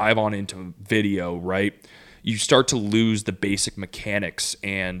just dive on into video, right, you start to lose the basic mechanics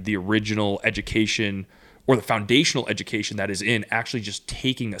and the original education or the foundational education that is in actually just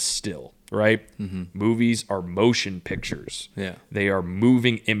taking a still, right? Mm-hmm. Movies are motion pictures. Yeah. They are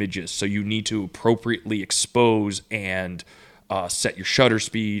moving images. So you need to appropriately expose and set your shutter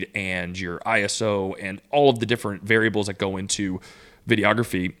speed and your ISO and all of the different variables that go into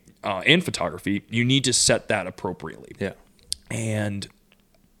videography and photography. You need to set that appropriately. Yeah. And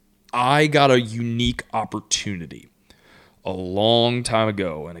I got a unique opportunity a long time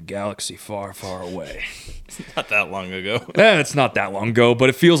ago in a galaxy far, far away. Not that long ago. It's not that long ago, but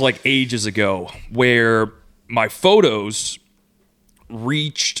it feels like ages ago, where my photos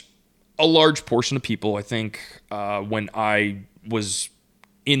reached a large portion of people. I think when I was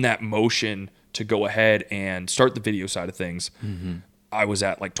in that motion to go ahead and start the video side of things, mm-hmm. I was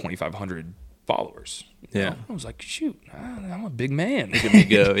at like 2,500 followers. Yeah. I was like, shoot, I'm a big man. Look at me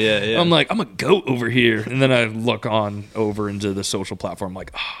go. Yeah. I'm like, I'm a goat over here. And then I look on over into the social platform,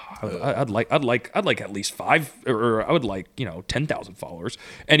 like, I'd like at least 5, or I would like, 10,000 followers.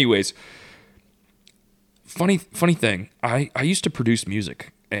 Anyways, funny thing, I used to produce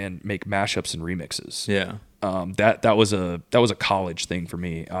music and make mashups and remixes. Yeah. That was a college thing for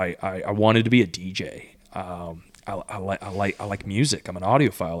me. I wanted to be a DJ. I like music. I'm an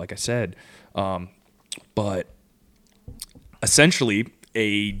audiophile, like I said. But essentially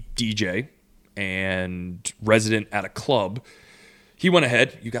a DJ and resident at a club, he went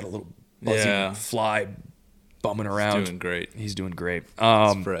ahead. You got a little buzzy fly bumming around. He's doing great. He's doing great.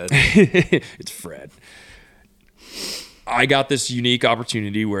 It's Fred. It's Fred. I got this unique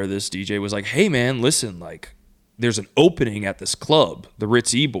opportunity where this DJ was like, hey man, listen, like there's an opening at this club, the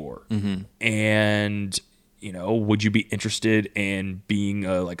Ritz Ybor. Mm-hmm. And would you be interested in being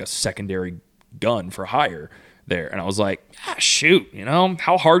like a secondary gun for hire there? And I was like, shoot,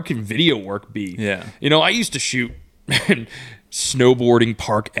 how hard can video work be? Yeah. I used to shoot snowboarding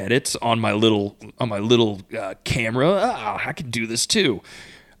park edits on my little camera. I could do this too.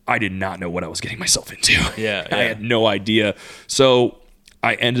 I did not know what I was getting myself into. Yeah. I had no idea. So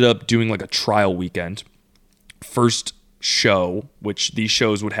I ended up doing like a trial weekend. First show, which these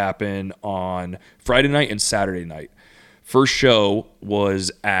shows would happen on Friday night and Saturday night. First show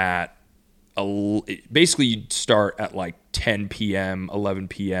was at basically you'd start at like 10 p.m., 11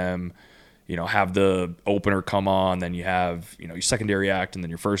 p.m., have the opener come on, then you have, your secondary act and then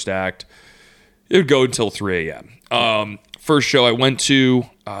your first act. It would go until 3 a.m. First show I went to,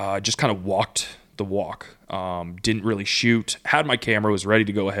 just kind of walked the walk. Didn't really shoot. Had my camera, was ready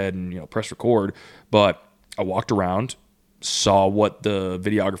to go ahead and, press record, but I walked around, saw what the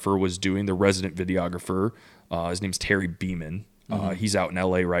videographer was doing, the resident videographer. His name's Terry Beeman. Mm-hmm. He's out in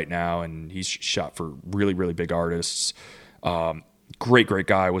LA right now, and he's shot for really, really big artists. Great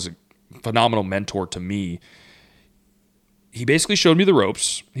guy. Was a phenomenal mentor to me. He basically showed me the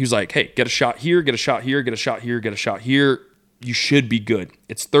ropes. He was like, hey, get a shot here, get a shot here, get a shot here, get a shot here. You should be good.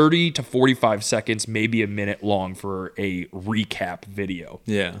 It's 30 to 45 seconds, maybe a minute long for a recap video.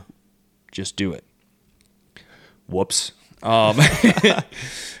 Yeah. Just do it. Whoops. I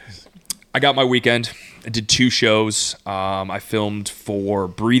got my weekend. I did 2 shows. I filmed for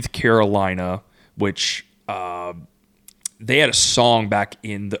Breathe Carolina, which they had a song back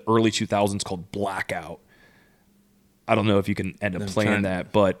in the early 2000s called Blackout. I don't know if you can end up playing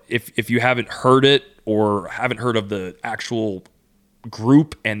that, but if you haven't heard it or haven't heard of the actual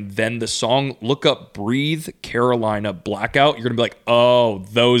group and then the song, look up Breathe Carolina Blackout. You're going to be like, oh,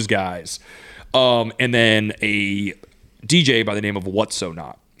 those guys. And then a DJ by the name of What's So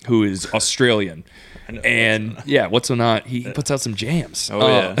Not, who is Australian. And What's So Not, he puts out some jams.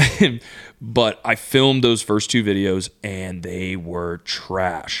 Oh, yeah. But I filmed those first 2 videos and they were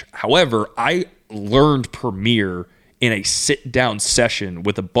trash. However, I learned Premiere in a sit-down session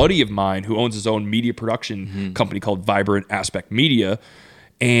with a buddy of mine who owns his own media production company called Vibrant Aspect Media.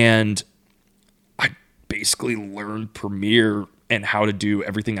 And I basically learned Premiere and how to do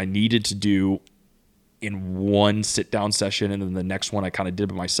everything I needed to do in one sit-down session. And then the next one I kind of did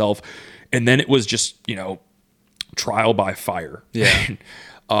by myself. And then it was just, trial by fire. Yeah.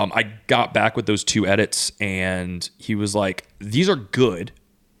 I got back with those 2 edits and he was like, these are good.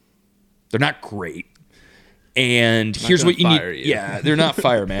 They're not great. And here's what you need. You. Yeah, they're not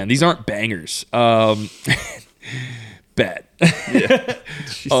fire, man. These aren't bangers. Bet. Yeah.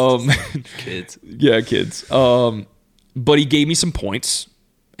 Kids. Yeah, kids. But he gave me some points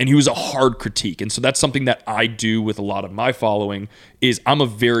and he was a hard critique. And so that's something that I do with a lot of my following is I'm a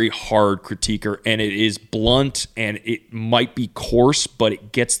very hard critiquer, and it is blunt and it might be coarse, but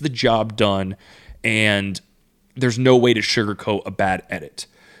it gets the job done. And there's no way to sugarcoat a bad edit.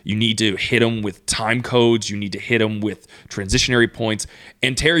 You need to hit them with time codes. You need to hit them with transitionary points.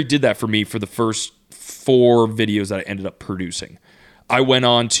 And Terry did that for me for the first 4 videos that I ended up producing. I went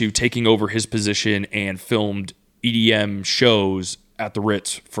on to taking over his position and filmed EDM shows at the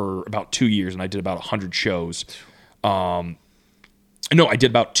Ritz for about 2 years, and I did about 100 shows. No, I did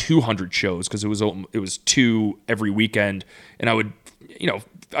about 200 shows because it was 2 every weekend, and I would,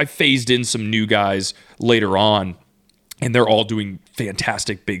 I phased in some new guys later on. And they're all doing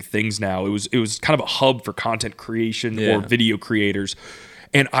fantastic big things now. It was kind of a hub for content creation or video creators.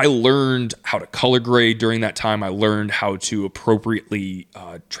 And I learned how to color grade during that time. I learned how to appropriately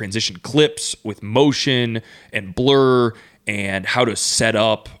transition clips with motion and blur, and how to set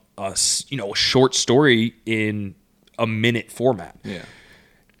up a short story in a minute format. Yeah.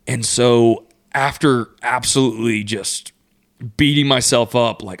 And so after absolutely just beating myself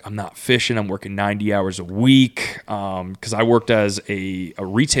up, like I'm not fishing, I'm working 90 hours a week, because I worked as a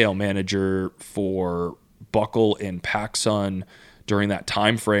retail manager for Buckle and PacSun during that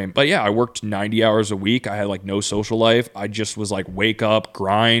time frame. But yeah, I worked 90 hours a week. I had like no social life. I just was like wake up,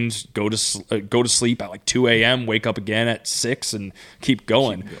 grind, go to sleep at like 2 a.m., wake up again at 6 and keep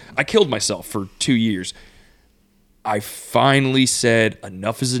going. I killed myself for 2 years. I finally said,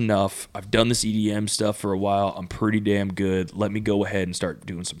 enough is enough. I've done this EDM stuff for a while. I'm pretty damn good. Let me go ahead and start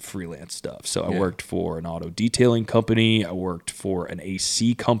doing some freelance stuff. So I worked for an auto detailing company. I worked for an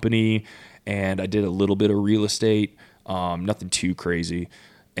AC company, and I did a little bit of real estate. Nothing too crazy.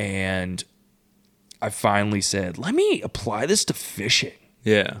 And I finally said, let me apply this to fishing.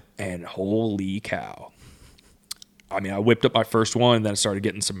 Yeah. And holy cow. I mean, I whipped up my first one, and then I started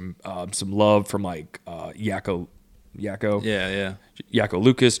getting some love from like Yakko. Yakko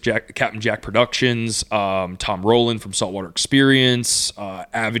Lucas, Captain Jack Productions, Tom Rowland from Saltwater Experience,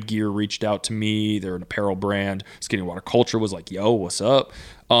 Avid Gear reached out to me. They're an apparel brand. Skinny Water Culture was like, yo, what's up?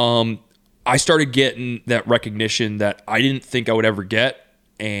 I started getting that recognition that I didn't think I would ever get,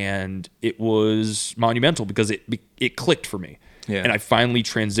 and it was monumental because it clicked for me. Yeah. And I finally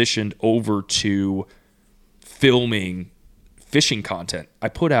transitioned over to filming fishing content. I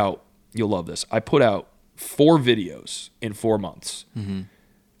put out, you'll love this, I put out 4 videos in 4 months. Mm-hmm.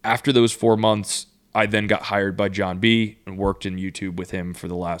 After those 4 months, I then got hired by John B. and worked in YouTube with him for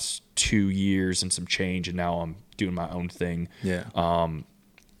the last 2 years and some change, and now I'm doing my own thing. Yeah.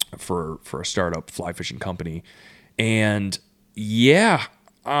 For a startup fly fishing company. And yeah,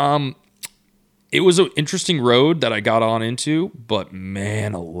 it was an interesting road that I got on into, but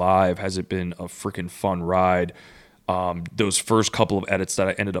man alive, has it been a freaking fun ride. Those first couple of edits that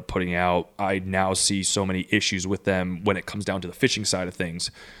I ended up putting out, I now see so many issues with them when it comes down to the fishing side of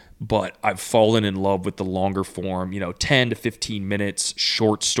things. But I've fallen in love with the longer form, 10 to 15 minutes,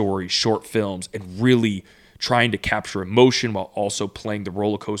 short stories, short films, and really trying to capture emotion while also playing the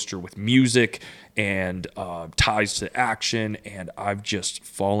roller coaster with music and ties to action. And I've just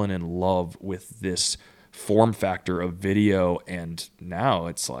fallen in love with this form factor of video. And now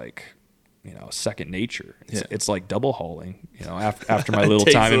it's like, second nature. It's like double hauling, after my little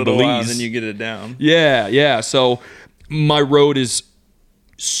time in Belize. And then you get it down. Yeah. So my road is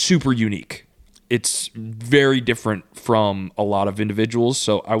super unique. It's very different from a lot of individuals.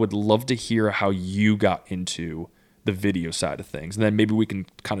 So I would love to hear how you got into the video side of things. And then maybe we can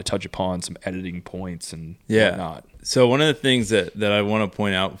kind of touch upon some editing points and whatnot. So one of the things that I want to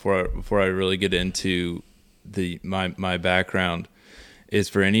point out before I really get into my background is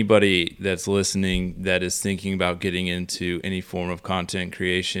for anybody that's listening that is thinking about getting into any form of content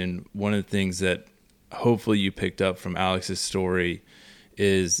creation. One of the things that hopefully you picked up from Alex's story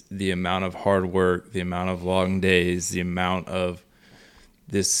is the amount of hard work, the amount of long days, the amount of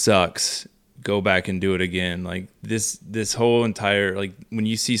this sucks, go back and do it again. Like this whole entire, like when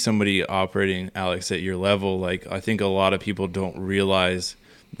you see somebody operating, Alex, at your level, like I think a lot of people don't realize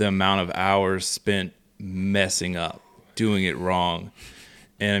the amount of hours spent messing up, doing it wrong.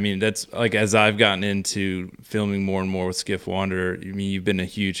 And I mean, that's like, as I've gotten into filming more and more with Skiff Wanderer, I mean, you've been a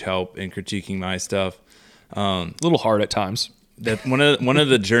huge help in critiquing my stuff. A little hard at times. That one of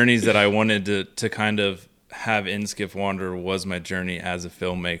the journeys that I wanted to kind of have in Skiff Wanderer was my journey as a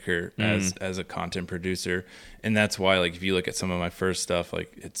filmmaker, as a content producer. And that's why, like, if you look at some of my first stuff,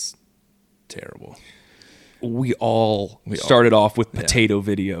 like, it's terrible. We all started off with potato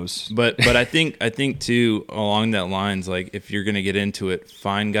videos. But I think too, along that lines, like, if you're going to get into it,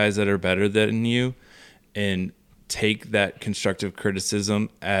 find guys that are better than you and take that constructive criticism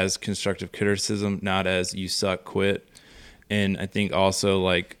as constructive criticism, not as you suck, quit. And I think also,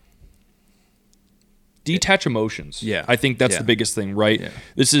 like, detach emotions. Yeah. I think that's the biggest thing, right? Yeah.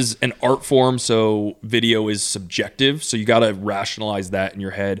 This is an art form, so video is subjective. So you got to rationalize that in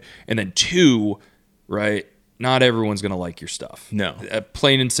your head. And then 2, right, not everyone's going to like your stuff. No.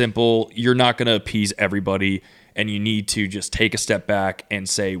 Plain and simple, you're not going to appease everybody. And you need to just take a step back and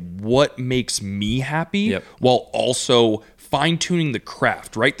say, what makes me happy, while also fine-tuning the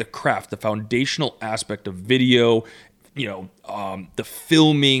craft, right? The craft, the foundational aspect of video, the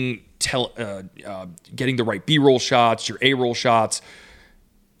filming, getting the right B-roll shots, your A-roll shots.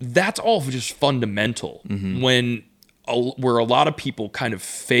 That's all just fundamental. Where a lot of people kind of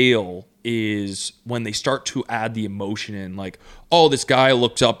fail is when they start to add the emotion in, like, oh, this guy I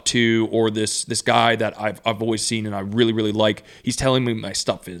looked up to, or this guy that I've always seen and I really, really like, he's telling me my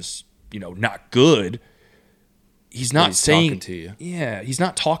stuff is, not good. He's not saying talking to you. Yeah, he's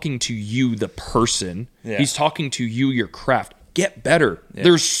not talking to you, the person. Yeah. He's talking to you, your craft. Get better. Yeah.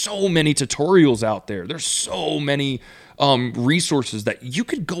 There's so many tutorials out there. There's so many resources that you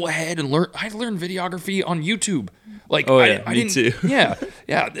could go ahead and learn. I learned videography on YouTube. Like, I me too. Yeah.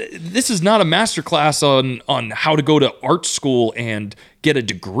 This is not a masterclass on how to go to art school and get a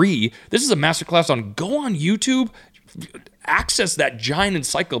degree. This is a masterclass on go on YouTube, access that giant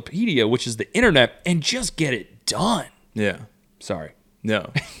encyclopedia, which is the internet, and just get it done. Yeah. Sorry.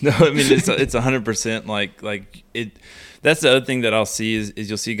 No. I mean, it's 100% like it. That's the other thing that I'll see is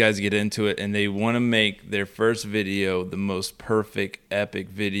you'll see guys get into it and they want to make their first video the most perfect, epic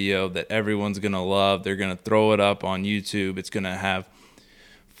video that everyone's going to love. They're going to throw it up on YouTube. It's going to have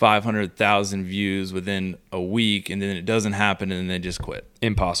 500,000 views within a week, and then it doesn't happen, and then they just quit.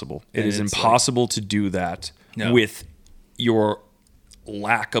 Impossible. And it is impossible to do that with your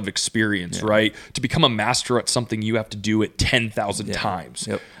lack of experience, right? To become a master at something, you have to do it 10,000 times.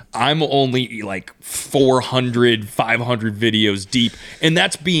 Yep. I'm only like 400, 500 videos deep, and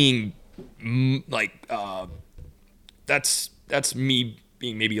that's being like that's me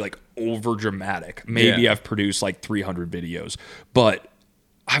being maybe like over dramatic. Maybe I've produced like 300 videos, but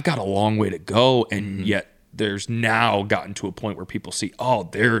I've got a long way to go, and yet there's now gotten to a point where people see, oh,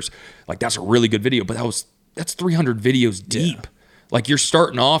 there's like, that's a really good video, but that's 300 videos deep. Yeah. Like, you're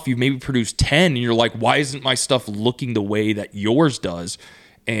starting off, you've maybe produced 10, and you're like, why isn't my stuff looking the way that yours does?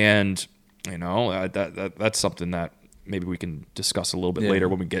 And, that's something that maybe we can discuss a little bit later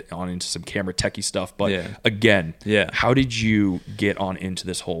when we get on into some camera techie stuff. But again, how did you get on into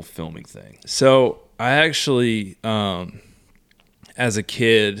this whole filming thing? So I actually, as a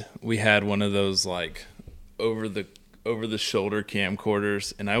kid, we had one of those like over the shoulder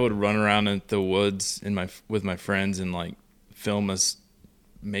camcorders, and I would run around in the woods with my friends and like film us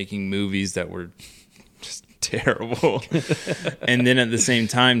making movies that were just terrible. And then at the same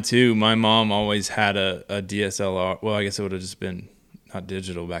time too, my mom always had a DSLR. Well, I guess it would have just been not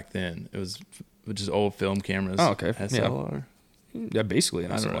digital back then. It was just old film cameras. Oh, okay. SLR. Yeah, basically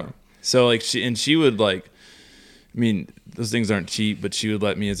an I don't SLR. know. So like she would like, I mean, those things aren't cheap, but she would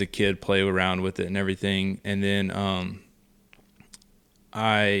let me as a kid play around with it and everything. And then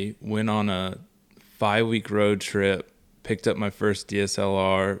I went on a 5-week road trip, picked up my first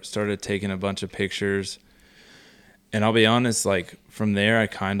DSLR, started taking a bunch of pictures. And I'll be honest, like from there, I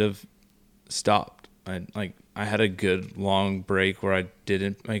kind of stopped. I had a good long break where I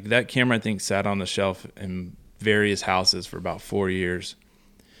didn't, like, that camera I think sat on the shelf in various houses for about 4 years.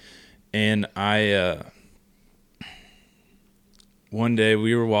 And one day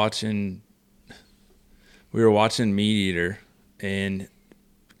we were watching Meat Eater, and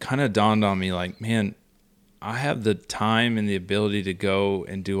kind of dawned on me like, man, I have the time and the ability to go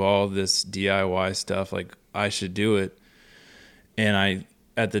and do all this DIY stuff. Like, I should do it. And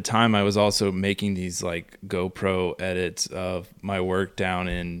at the time I was also making these like GoPro edits of my work down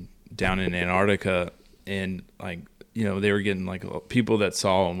in Antarctica, and like they were getting like people that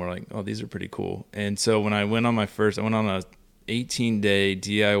saw them were like, oh, these are pretty cool. And so when I went on I went on a 18-day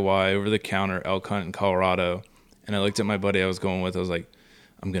DIY over the counter elk hunt in Colorado, and I looked at my buddy I was going with. I was like,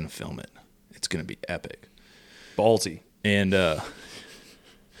 I'm gonna film it. It's gonna be epic. Ballsy. And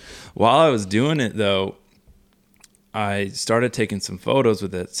while I was doing it though, I started taking some photos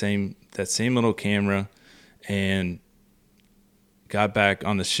with that same little camera, and got back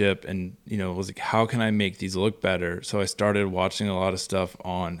on the ship and, was like, how can I make these look better? So I started watching a lot of stuff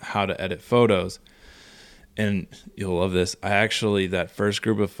on how to edit photos. And you'll love this. That first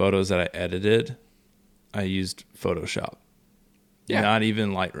group of photos that I edited, I used Photoshop. Yeah. Not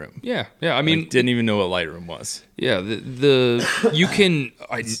even Lightroom. Yeah. Yeah. I mean, didn't even know what Lightroom was. Yeah. You can,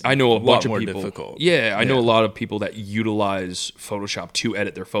 I know a bunch of people. Difficult. Yeah. I know a lot of people that utilize Photoshop to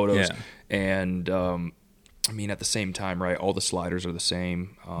edit their photos. Yeah. And, I mean, at the same time, right, all the sliders are the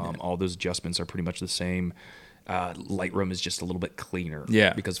same. All those adjustments are pretty much the same. Lightroom is just a little bit cleaner.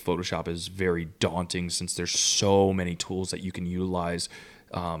 Yeah. Because Photoshop is very daunting since there's so many tools that you can utilize.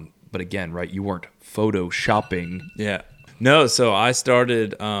 But again, right, you weren't photoshopping. Yeah. No, so I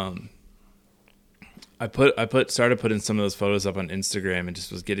started started putting some of those photos up on Instagram and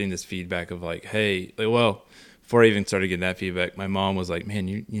just was getting this feedback of like, hey, before I even started getting that feedback, my mom was like, man,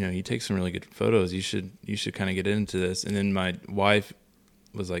 you take some really good photos. You should kind of get into this. And then my wife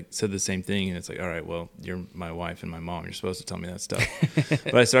was like, said the same thing. And it's like, all right, well, you're my wife and my mom. You're supposed to tell me that stuff.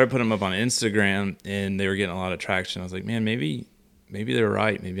 But I started putting them up on Instagram and they were getting a lot of traction. I was like, man, maybe they're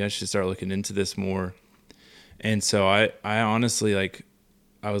right. Maybe I should start looking into this more. And so I honestly, like,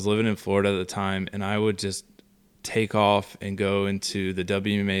 I was living in Florida at the time, and I would just take off and go into the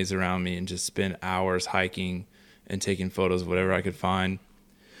WMAs around me and just spend hours hiking and taking photos of whatever I could find.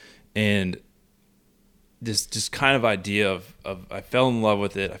 And this just kind of idea of I fell in love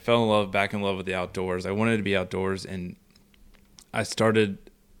with it. I fell back in love with the outdoors. I wanted to be outdoors, and I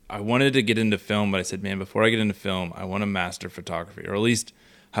wanted to get into film, but I said, man, before I get into film, I want to master photography, or at least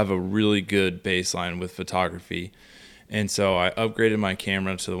have a really good baseline with photography. And so I upgraded my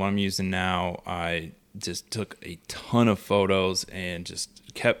camera to the one I'm using now. I just took a ton of photos and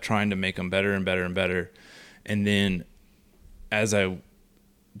just kept trying to make them better and better and better. And then as I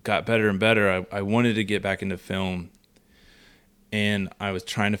got better and better, I wanted to get back into film. And I was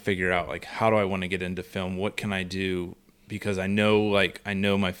trying to figure out, like, how do I want to get into film? What can I do? Because I know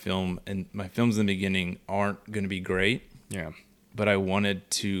my film, and my films in the beginning aren't going to be great. Yeah. But I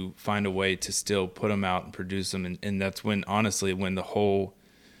wanted to find a way to still put them out and produce them. And that's when, honestly, when the whole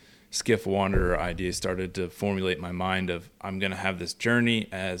Skiff Wanderer idea started to formulate in my mind of, I'm going to have this journey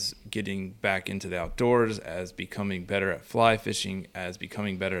as getting back into the outdoors, as becoming better at fly fishing, as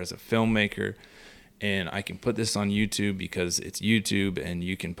becoming better as a filmmaker. And I can put this on YouTube because it's YouTube, and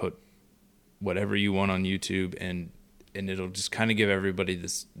you can put whatever you want on YouTube, and it'll just kind of give everybody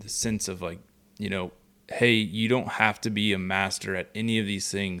this sense of, like, hey, you don't have to be a master at any of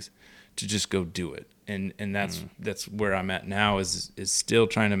these things to just go do it. And that's where I'm at now, is still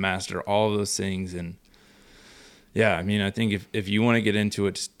trying to master all of those things. And yeah, I mean, I think if you want to get into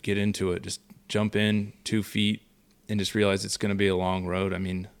it, just get into it. Just jump in 2 feet and just realize it's going to be a long road. I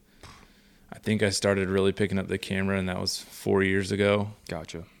mean, I think I started really picking up the camera, and that was 4 years ago.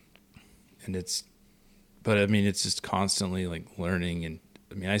 Gotcha. And it's just constantly, like, learning. And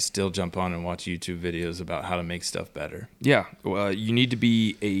I mean, I still jump on and watch YouTube videos about how to make stuff better. Yeah. You need to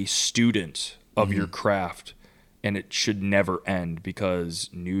be a student of your craft, and it should never end, because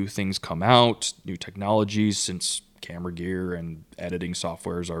new things come out, new technologies, since camera gear and editing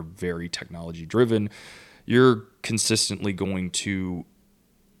softwares are very technology driven. You're consistently going to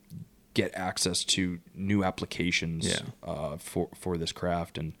get access to new applications for this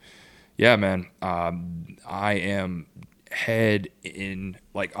craft. And yeah, man, I am head in,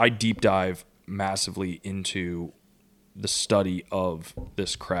 like, I deep dive massively into the study of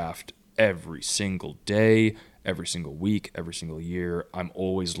this craft every single day, every single week, every single year. I'm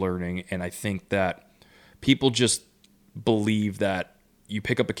always learning. And I think that people just believe that you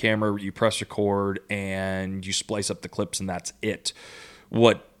pick up a camera, you press record, and you splice up the clips, and that's it.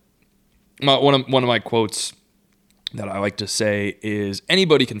 One of my quotes that I like to say is,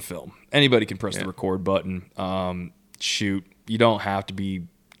 anybody can film. Anybody can press the record button. Shoot, you don't have to be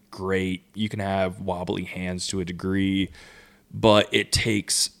great. You can have wobbly hands to a degree, but it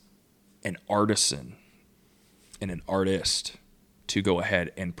takes an artisan and an artist to go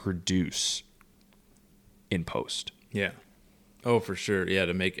ahead and produce in post. Yeah. Oh, for sure. Yeah,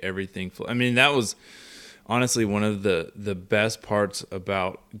 to make everything I mean, that was honestly one of the best parts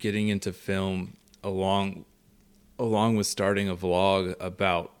about getting into film, along with starting a vlog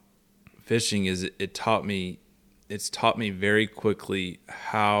about fishing, is it taught me it's taught me very quickly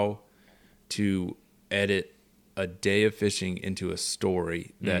how to edit a day of fishing into a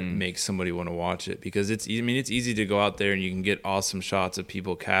story that makes somebody want to watch it, because it's easy to go out there and you can get awesome shots of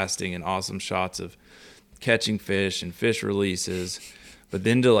people casting and awesome shots of catching fish and fish releases, but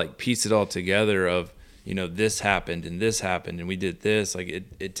then to like piece it all together of, you know, this happened and we did this, like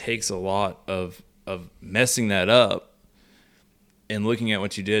it takes a lot of messing that up and looking at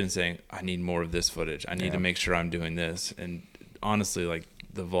what you did and saying, I need more of this footage, I need to make sure I'm doing this. And honestly, like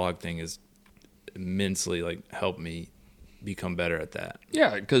the vlog thing is immensely like helped me become better at that.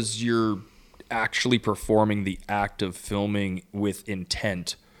 Yeah, because you're actually performing the act of filming with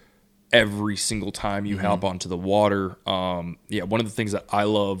intent every single time you hop onto the water. One of the things that I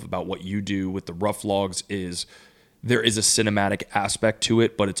love about what you do with the rough logs is there is a cinematic aspect to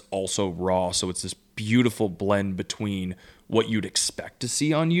it, but it's also raw. So it's this beautiful blend between what you'd expect to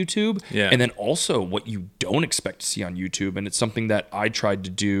see on YouTube and then also what you don't expect to see on YouTube. And it's something that I tried to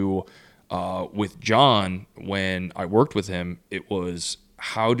do with John when I worked with him. It was,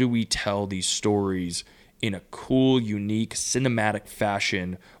 how do we tell these stories in a cool, unique, cinematic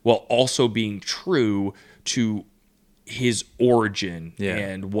fashion while also being true to his origin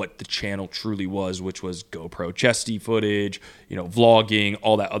and what the channel truly was, which was GoPro chesty footage, you know, vlogging,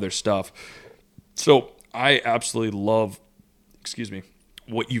 all that other stuff. So I absolutely love,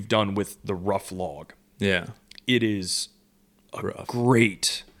 what you've done with the rough log. Yeah. It is a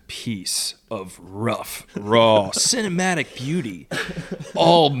great piece of rough, raw, cinematic beauty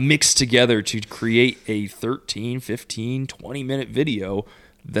all mixed together to create a 13, 15, 20-minute video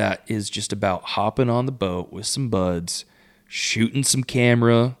that is just about hopping on the boat with some buds, shooting some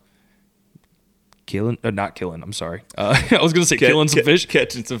camera, not killing, I'm sorry. I was going to say killing some fish.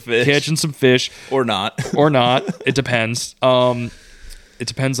 Catching some fish. Or not. It depends. It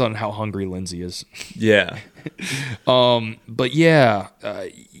depends on how hungry Lindsay is. Yeah. But yeah,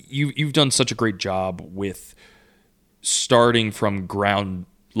 you've done such a great job with starting from ground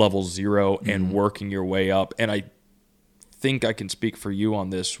level zero and working your way up. And I think I can speak for you on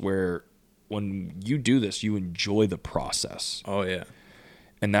this, where when you do this, you enjoy the process. Oh yeah.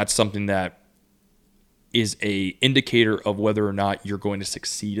 And that's something that is a indicator of whether or not you're going to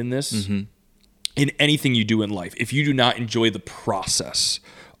succeed in this. In anything you do in life. If you do not enjoy the process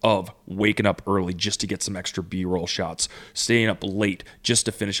of waking up early just to get some extra B-roll shots, staying up late just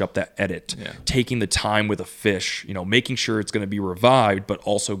to finish up that edit, taking the time with a fish, you know, making sure it's going to be revived, but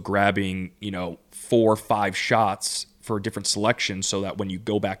also grabbing, 4 or 5 shots for a different selection so that when you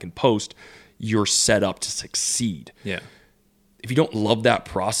go back and post, you're set up to succeed. Yeah. If you don't love that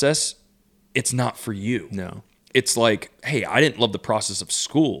process, it's not for you. No. It's like, hey, I didn't love the process of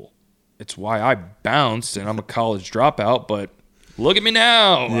school. It's why I bounced and I'm a college dropout, but look at me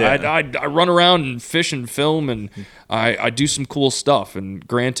now. Yeah. I run around and fish and film and I do some cool stuff. And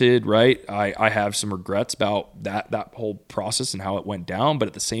granted, right, I have some regrets about that whole process and how it went down. But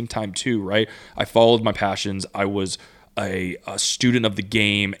at the same time too, right, I followed my passions. I was a student of the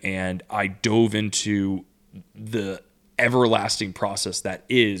game and I dove into the everlasting process that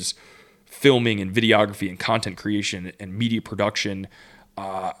is filming and videography and content creation and media production.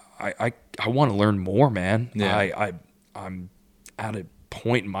 I want to learn more, man. Yeah. I'm at a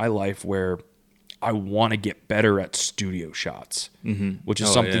point in my life where I want to get better at studio shots, which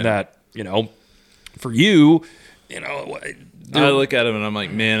is something that, for you, I look at him and I'm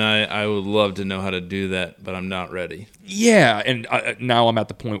like, man, I would love to know how to do that, but I'm not ready. Yeah. And now I'm at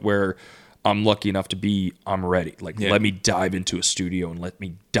the point where I'm lucky enough to I'm ready. Let me dive into a studio and let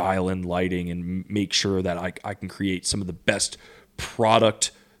me dial in lighting and make sure that I can create some of the best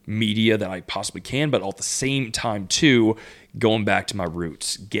product media that I possibly can, but at the same time too, going back to my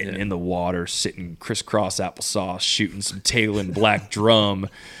roots, getting in the water, sitting crisscross applesauce, shooting some Talon black drum,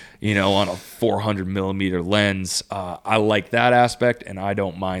 on a 400 millimeter lens. I like that aspect, and I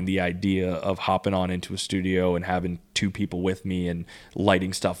don't mind the idea of hopping on into a studio and having 2 people with me and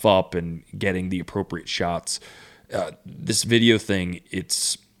lighting stuff up and getting the appropriate shots. This video thing,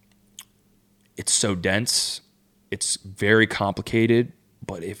 it's so dense. It's very complicated.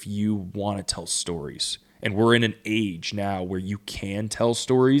 But if you want to tell stories, and we're in an age now where you can tell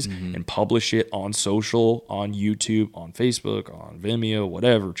stories and publish it on social, on YouTube, on Facebook, on Vimeo,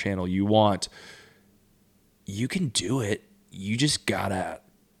 whatever channel you want, you can do it. You just gotta,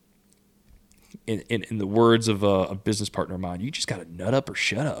 in the words of a business partner of mine, you just gotta nut up or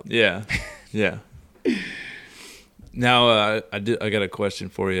shut up. Yeah, yeah. Now I got a question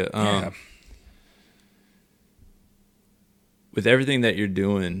for you. With everything that you're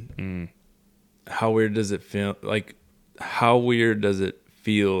doing, how weird does it feel? How weird does it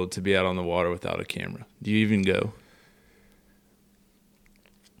feel to be out on the water without a camera? Do you even go?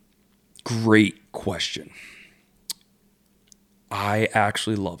 great question. I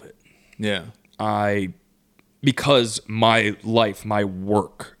actually love it. Yeah. Because my life, my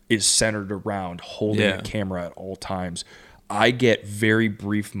work is centered around holding Yeah. a camera at all times. I get very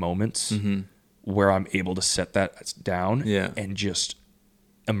brief moments where I'm able to set that down and just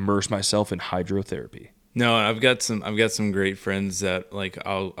immerse myself in hydrotherapy. No, I've got some great friends that like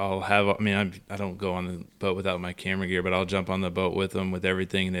I'll have. I mean, I don't go on the boat without my camera gear, but I'll jump on the boat with them with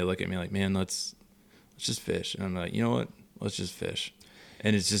everything, and they look at me like, "Man, let's just fish." And I'm like, "You know what? Let's just fish."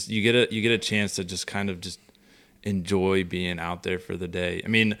 And it's just you get a chance to just kind of just enjoy being out there for the day. I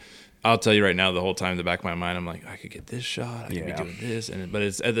mean, I'll tell you right now, the whole time in the back of my mind, I'm like, I could get this shot, I could be doing this, but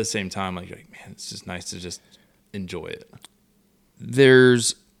it's at the same time like, man, it's just nice to just enjoy it.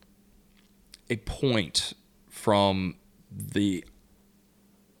 There's a point for me,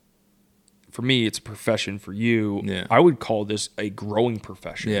 it's a profession. For you, I would call this a growing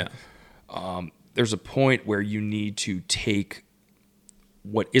profession. Yeah. There's a point where you need to take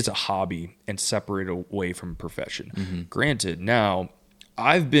what is a hobby and separate it away from a profession. Granted, now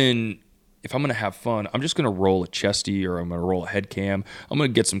if I'm going to have fun, I'm just going to roll a chesty or I'm going to roll a head cam. I'm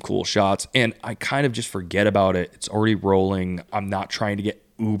going to get some cool shots and I kind of just forget about it. It's already rolling. I'm not trying to get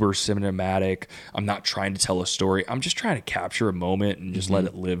uber cinematic. I'm not trying to tell a story. I'm just trying to capture a moment and just let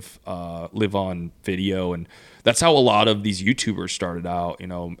it live on video. And that's how a lot of these YouTubers started out. You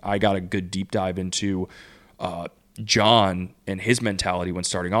know, I got a good deep dive into John and his mentality when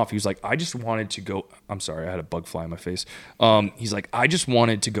starting off. He was like, I just wanted to go, I'm sorry, I had a bug fly in my face. He's like, I just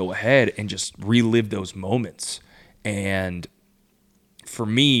wanted to go ahead and just relive those moments. And for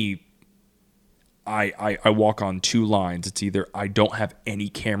me, I walk on two lines. It's either I don't have any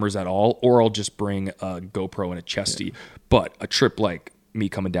cameras at all, or I'll just bring a GoPro and a chesty. Yeah. But a trip like me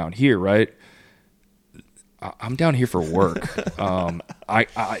coming down here, right? I'm down here for work.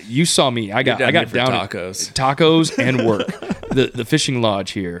 You saw me. I got down tacos and work. The fishing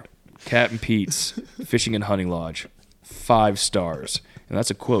lodge here, Cat and Pete's Fishing and Hunting Lodge, 5 stars, and that's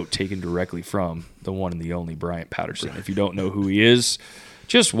a quote taken directly from the one and the only Bryant Patterson. If you don't know who he is,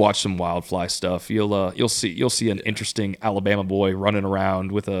 just watch some wildfly stuff. You'll see an interesting Alabama boy running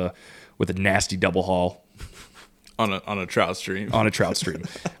around with a nasty double haul. On a trout stream. On a trout stream.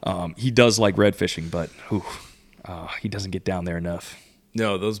 He does like red fishing, but he doesn't get down there enough.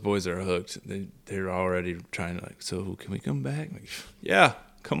 No, those boys are hooked. They're already trying to like, so can we come back? Like, yeah,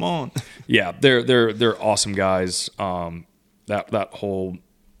 come on. Yeah, they're awesome guys. That whole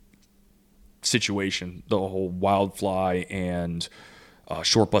situation, the whole Wildfly and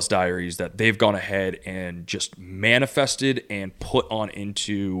Short Bus Diaries, that they've gone ahead and just manifested and put on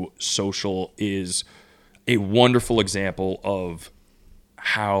into social is a wonderful example of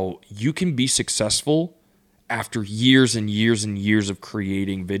how you can be successful after years and years and years of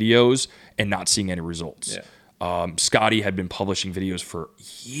creating videos and not seeing any results. Yeah. Scotty had been publishing videos for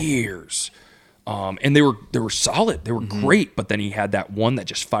years, and they were solid. They were great, but then he had that one that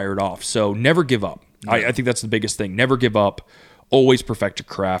just fired off. So never give up. Yeah. I think that's the biggest thing. Never give up. Always perfect your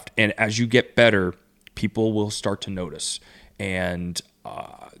craft. And as you get better, people will start to notice. And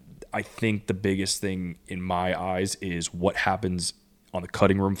I think the biggest thing in my eyes is what happens on the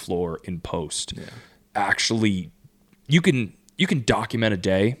cutting room floor in post. Yeah. Actually, you can document a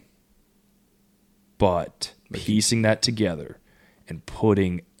day, but piecing that together and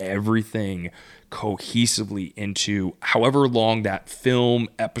putting everything cohesively into however long that film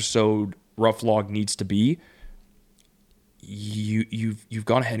episode rough log needs to be, you've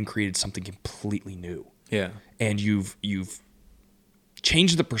gone ahead and created something completely new. Yeah. And you've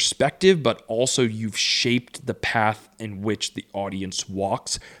changed the perspective, but also you've shaped the path in which the audience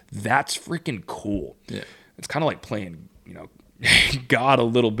walks. That's freaking cool. Yeah. It's kind of like playing, God a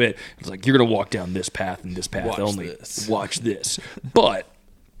little bit. It's like, you're going to walk down this path and this path only. Watch this. But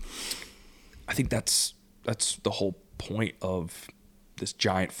I think that's the whole point of this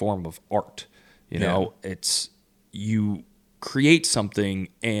giant form of art. It's you create something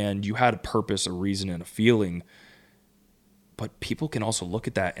and you had a purpose, a reason, and a feeling, but people can also look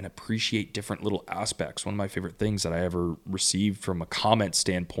at that and appreciate different little aspects. One of my favorite things that I ever received from a comment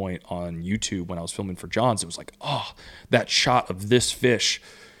standpoint on YouTube when I was filming for John's, it was like, oh, that shot of this fish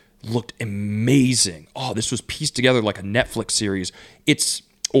looked amazing. Oh, this was pieced together like a Netflix series. It's,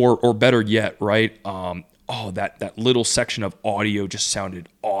 or better yet, right? That little section of audio just sounded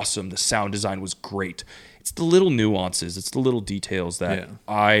awesome. The sound design was great. It's the little nuances. It's the little details that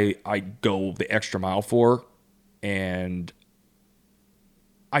I go the extra mile for, and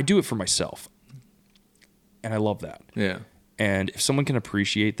I do it for myself. And I love that. Yeah. And if someone can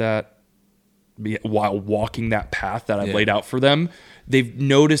appreciate that, while walking that path that I've laid out for them, they've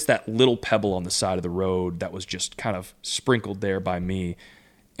noticed that little pebble on the side of the road that was just kind of sprinkled there by me.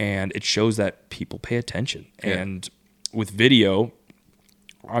 And it shows that people pay attention. Yeah. And with video,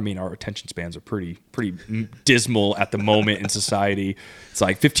 I mean, our attention spans are pretty dismal at the moment in society. It's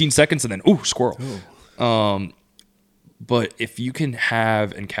like 15 seconds and then, ooh, squirrel. But if you can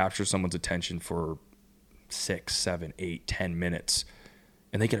have and capture someone's attention for 6, 7, 8, 10 minutes,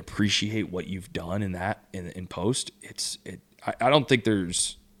 and they can appreciate what you've done in post, I don't think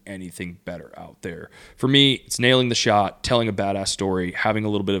there's anything better out there. For me, it's nailing the shot, telling a badass story, having a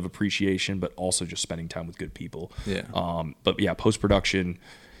little bit of appreciation, but also just spending time with good people. Yeah. But yeah, post-production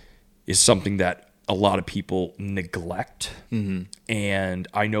is something that a lot of people neglect. Mm-hmm. And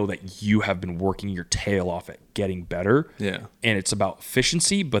I know that you have been working your tail off at getting better. Yeah. And it's about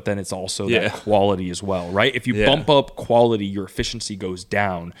efficiency, but then it's also that quality as well, right? If you bump up quality, your efficiency goes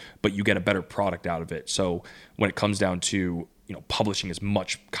down, but you get a better product out of it. So when it comes down to, publishing as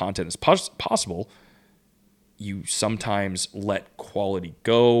much content as possible, you sometimes let quality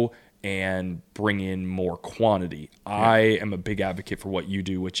go and bring in more quantity. Yeah. I am a big advocate for what you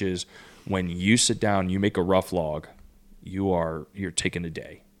do, which is when you sit down, you make a rough log, you're taking a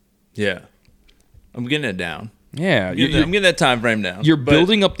day. Yeah. I'm getting it down. Yeah. I'm getting that time frame down. You're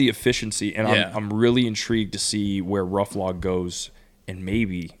building up the efficiency, and I'm really intrigued to see where rough log goes, and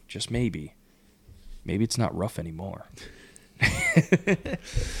maybe, just maybe it's not rough anymore.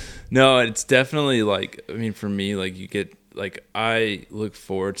 No, it's definitely for me, I look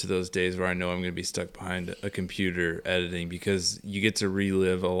forward to those days where I know I'm going to be stuck behind a computer editing, because you get to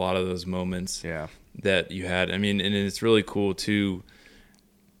relive a lot of those moments that you had. I mean, and it's really cool too,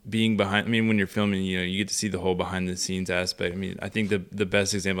 being behind. I mean, when you're filming, you get to see the whole behind the scenes aspect. I mean, I think the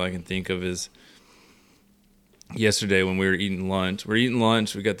best example I can think of is yesterday when we were eating lunch. We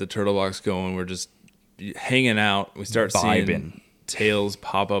got the turtle box going. We're just hanging out. We start seeing tails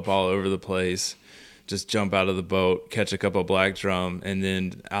pop up all over the place. Just jump out of the boat, catch a couple black drum, and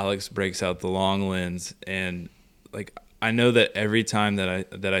then Alex breaks out the long lens. And I know that every time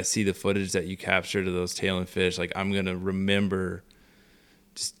that I see the footage that you captured of those tailing fish, I'm gonna remember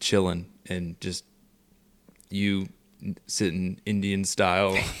just chilling and just you sitting Indian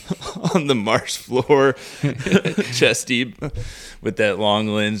style on the marsh floor, chest deep, with that long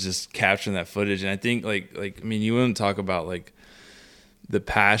lens, just capturing that footage. And I think you wouldn't talk about the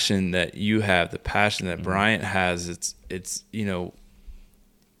passion that you have, the passion that Bryant has. It's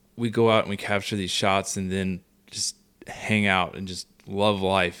we go out and we capture these shots and then just hang out and just love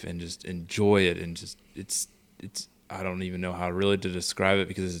life and just enjoy it, and just it's I don't even know how really to describe it,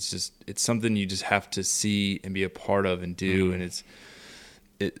 because it's something you just have to see and be a part of and do. And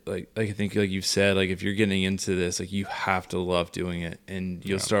I think you've said, if you're getting into this, you have to love doing it, and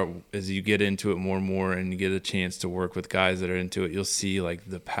you'll start, as you get into it more and more and you get a chance to work with guys that are into it, you'll see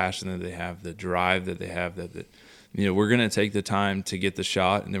the passion that they have, the drive that they have, that we're going to take the time to get the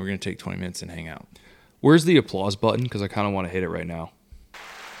shot, and then we're going to take 20 minutes and hang out. Where's the applause button? Because I kind of want to hit it right now.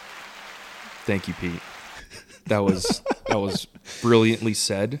 Thank you, Pete. That was brilliantly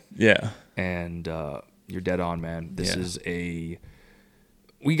said. Yeah. And you're dead on, man. This is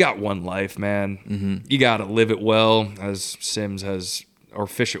we got one life, man. Mm-hmm. You got to live it well, as Sims has, or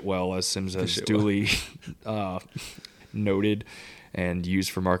fish it well, as Sims has duly noted and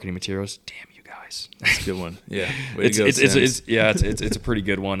used for marketing materials. Damn you guys. That's a good one. Yeah. It's a pretty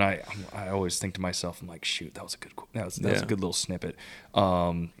good one. I always think to myself, I'm like, shoot, that was a good little snippet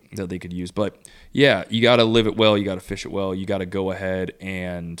that they could use. But yeah, you got to live it well. You got to fish it well. You got to go ahead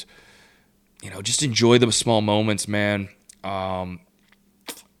and, just enjoy the small moments, man.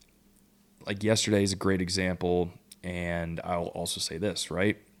 Yesterday is a great example, and I'll also say this,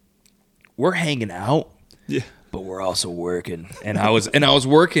 right? We're hanging out, but we're also working. And I was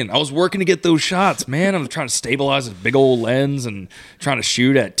working to get those shots, man. I was trying to stabilize this big old lens and trying to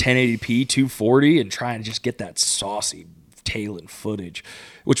shoot at 1080p 240 and trying to just get that saucy tailing footage,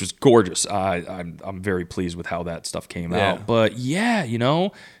 which was gorgeous. I'm very pleased with how that stuff came out. But yeah,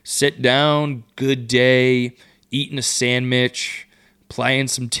 sit down, good day, eating a sandwich, playing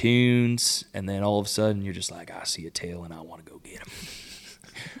some tunes, and then all of a sudden you're just like, I see a tail and I want to go get him.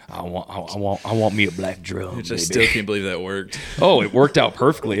 I want me a black drum. Which I still can't believe that worked. Oh, it worked out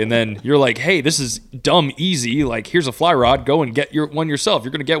perfectly. And then you're like, hey, this is dumb easy. Here's a fly rod. Go and get one yourself.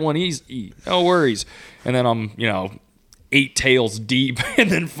 You're gonna get one easy. No worries. And then I'm 8 tails deep, and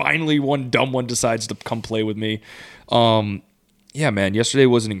then finally one dumb one decides to come play with me. Yeah, man, yesterday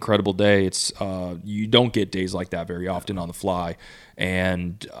was an incredible day. It's you don't get days like that very often on the fly.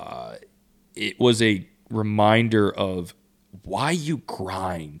 And it was a reminder of why you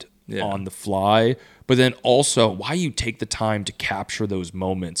grind on the fly, but then also why you take the time to capture those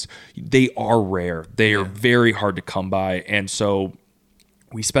moments. They are rare. They are very hard to come by. And so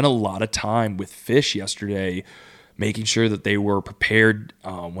we spent a lot of time with fish yesterday making sure that they were prepared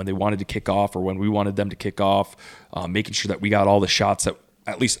when they wanted to kick off or when we wanted them to kick off, making sure that we got all the shots that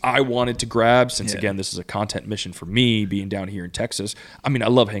at least I wanted to grab, since again, this is a content mission for me being down here in Texas. I mean, I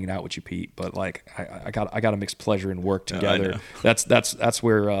love hanging out with you, Pete, but like I got to mix pleasure and work together. That's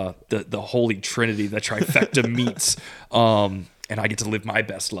where the holy trinity, the trifecta meets, and I get to live my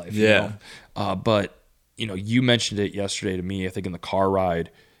best life. You know? But you mentioned it yesterday to me, I think in the car ride,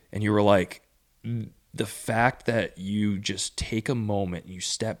 and you were like, the fact that you just take a moment, you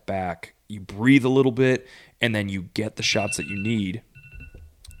step back, you breathe a little bit, and then you get the shots that you need.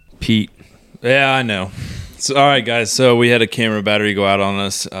 Pete. Yeah, I know. So, all right, guys. So we had a camera battery go out on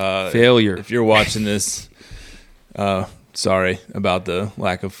us. Failure. If you're watching this, sorry about the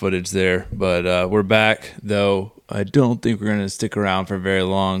lack of footage there. But we're back, though. I don't think we're going to stick around for very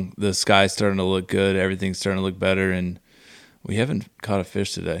long. The sky's starting to look good. Everything's starting to look better. And we haven't caught a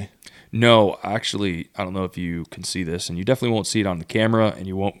fish today. No, actually, I don't know if you can see this, and you definitely won't see it on the camera, and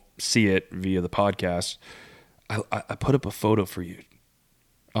you won't see it via the podcast. I put up a photo for you.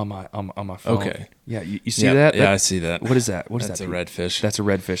 On my phone. Okay. Yeah, you see that? Yeah, I see that. What is that? What is That's that? a redfish. That's a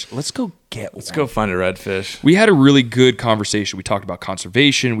redfish. Let's go get one. Let's go find a redfish. We had a really good conversation. We talked about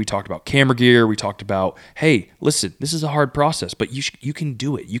conservation. We talked about camera gear. We talked about, hey, listen, this is a hard process, but you can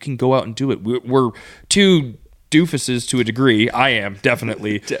do it. You can go out and do it. We're two doofuses to a degree. I am,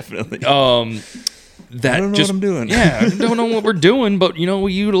 definitely. Definitely. That I don't know what I'm doing. Yeah, I don't know what we're doing, but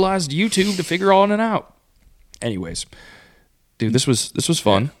we utilized YouTube to figure all of it out. Anyways. Dude, this was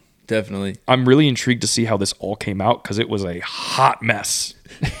fun. Yeah, definitely. I'm really intrigued to see how this all came out because it was a hot mess.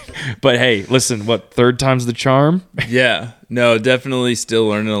 But hey, listen, third time's the charm? Yeah. No, definitely still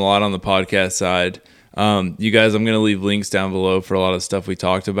learning a lot on the podcast side. You guys, I'm going to leave links down below for a lot of stuff we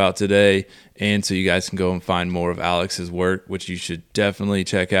talked about today. And so you guys can go and find more of Alex's work, which you should definitely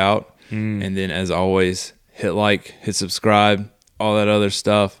check out. And then as always, hit like, hit subscribe, all that other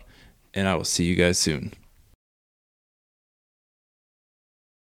stuff. And I will see you guys soon.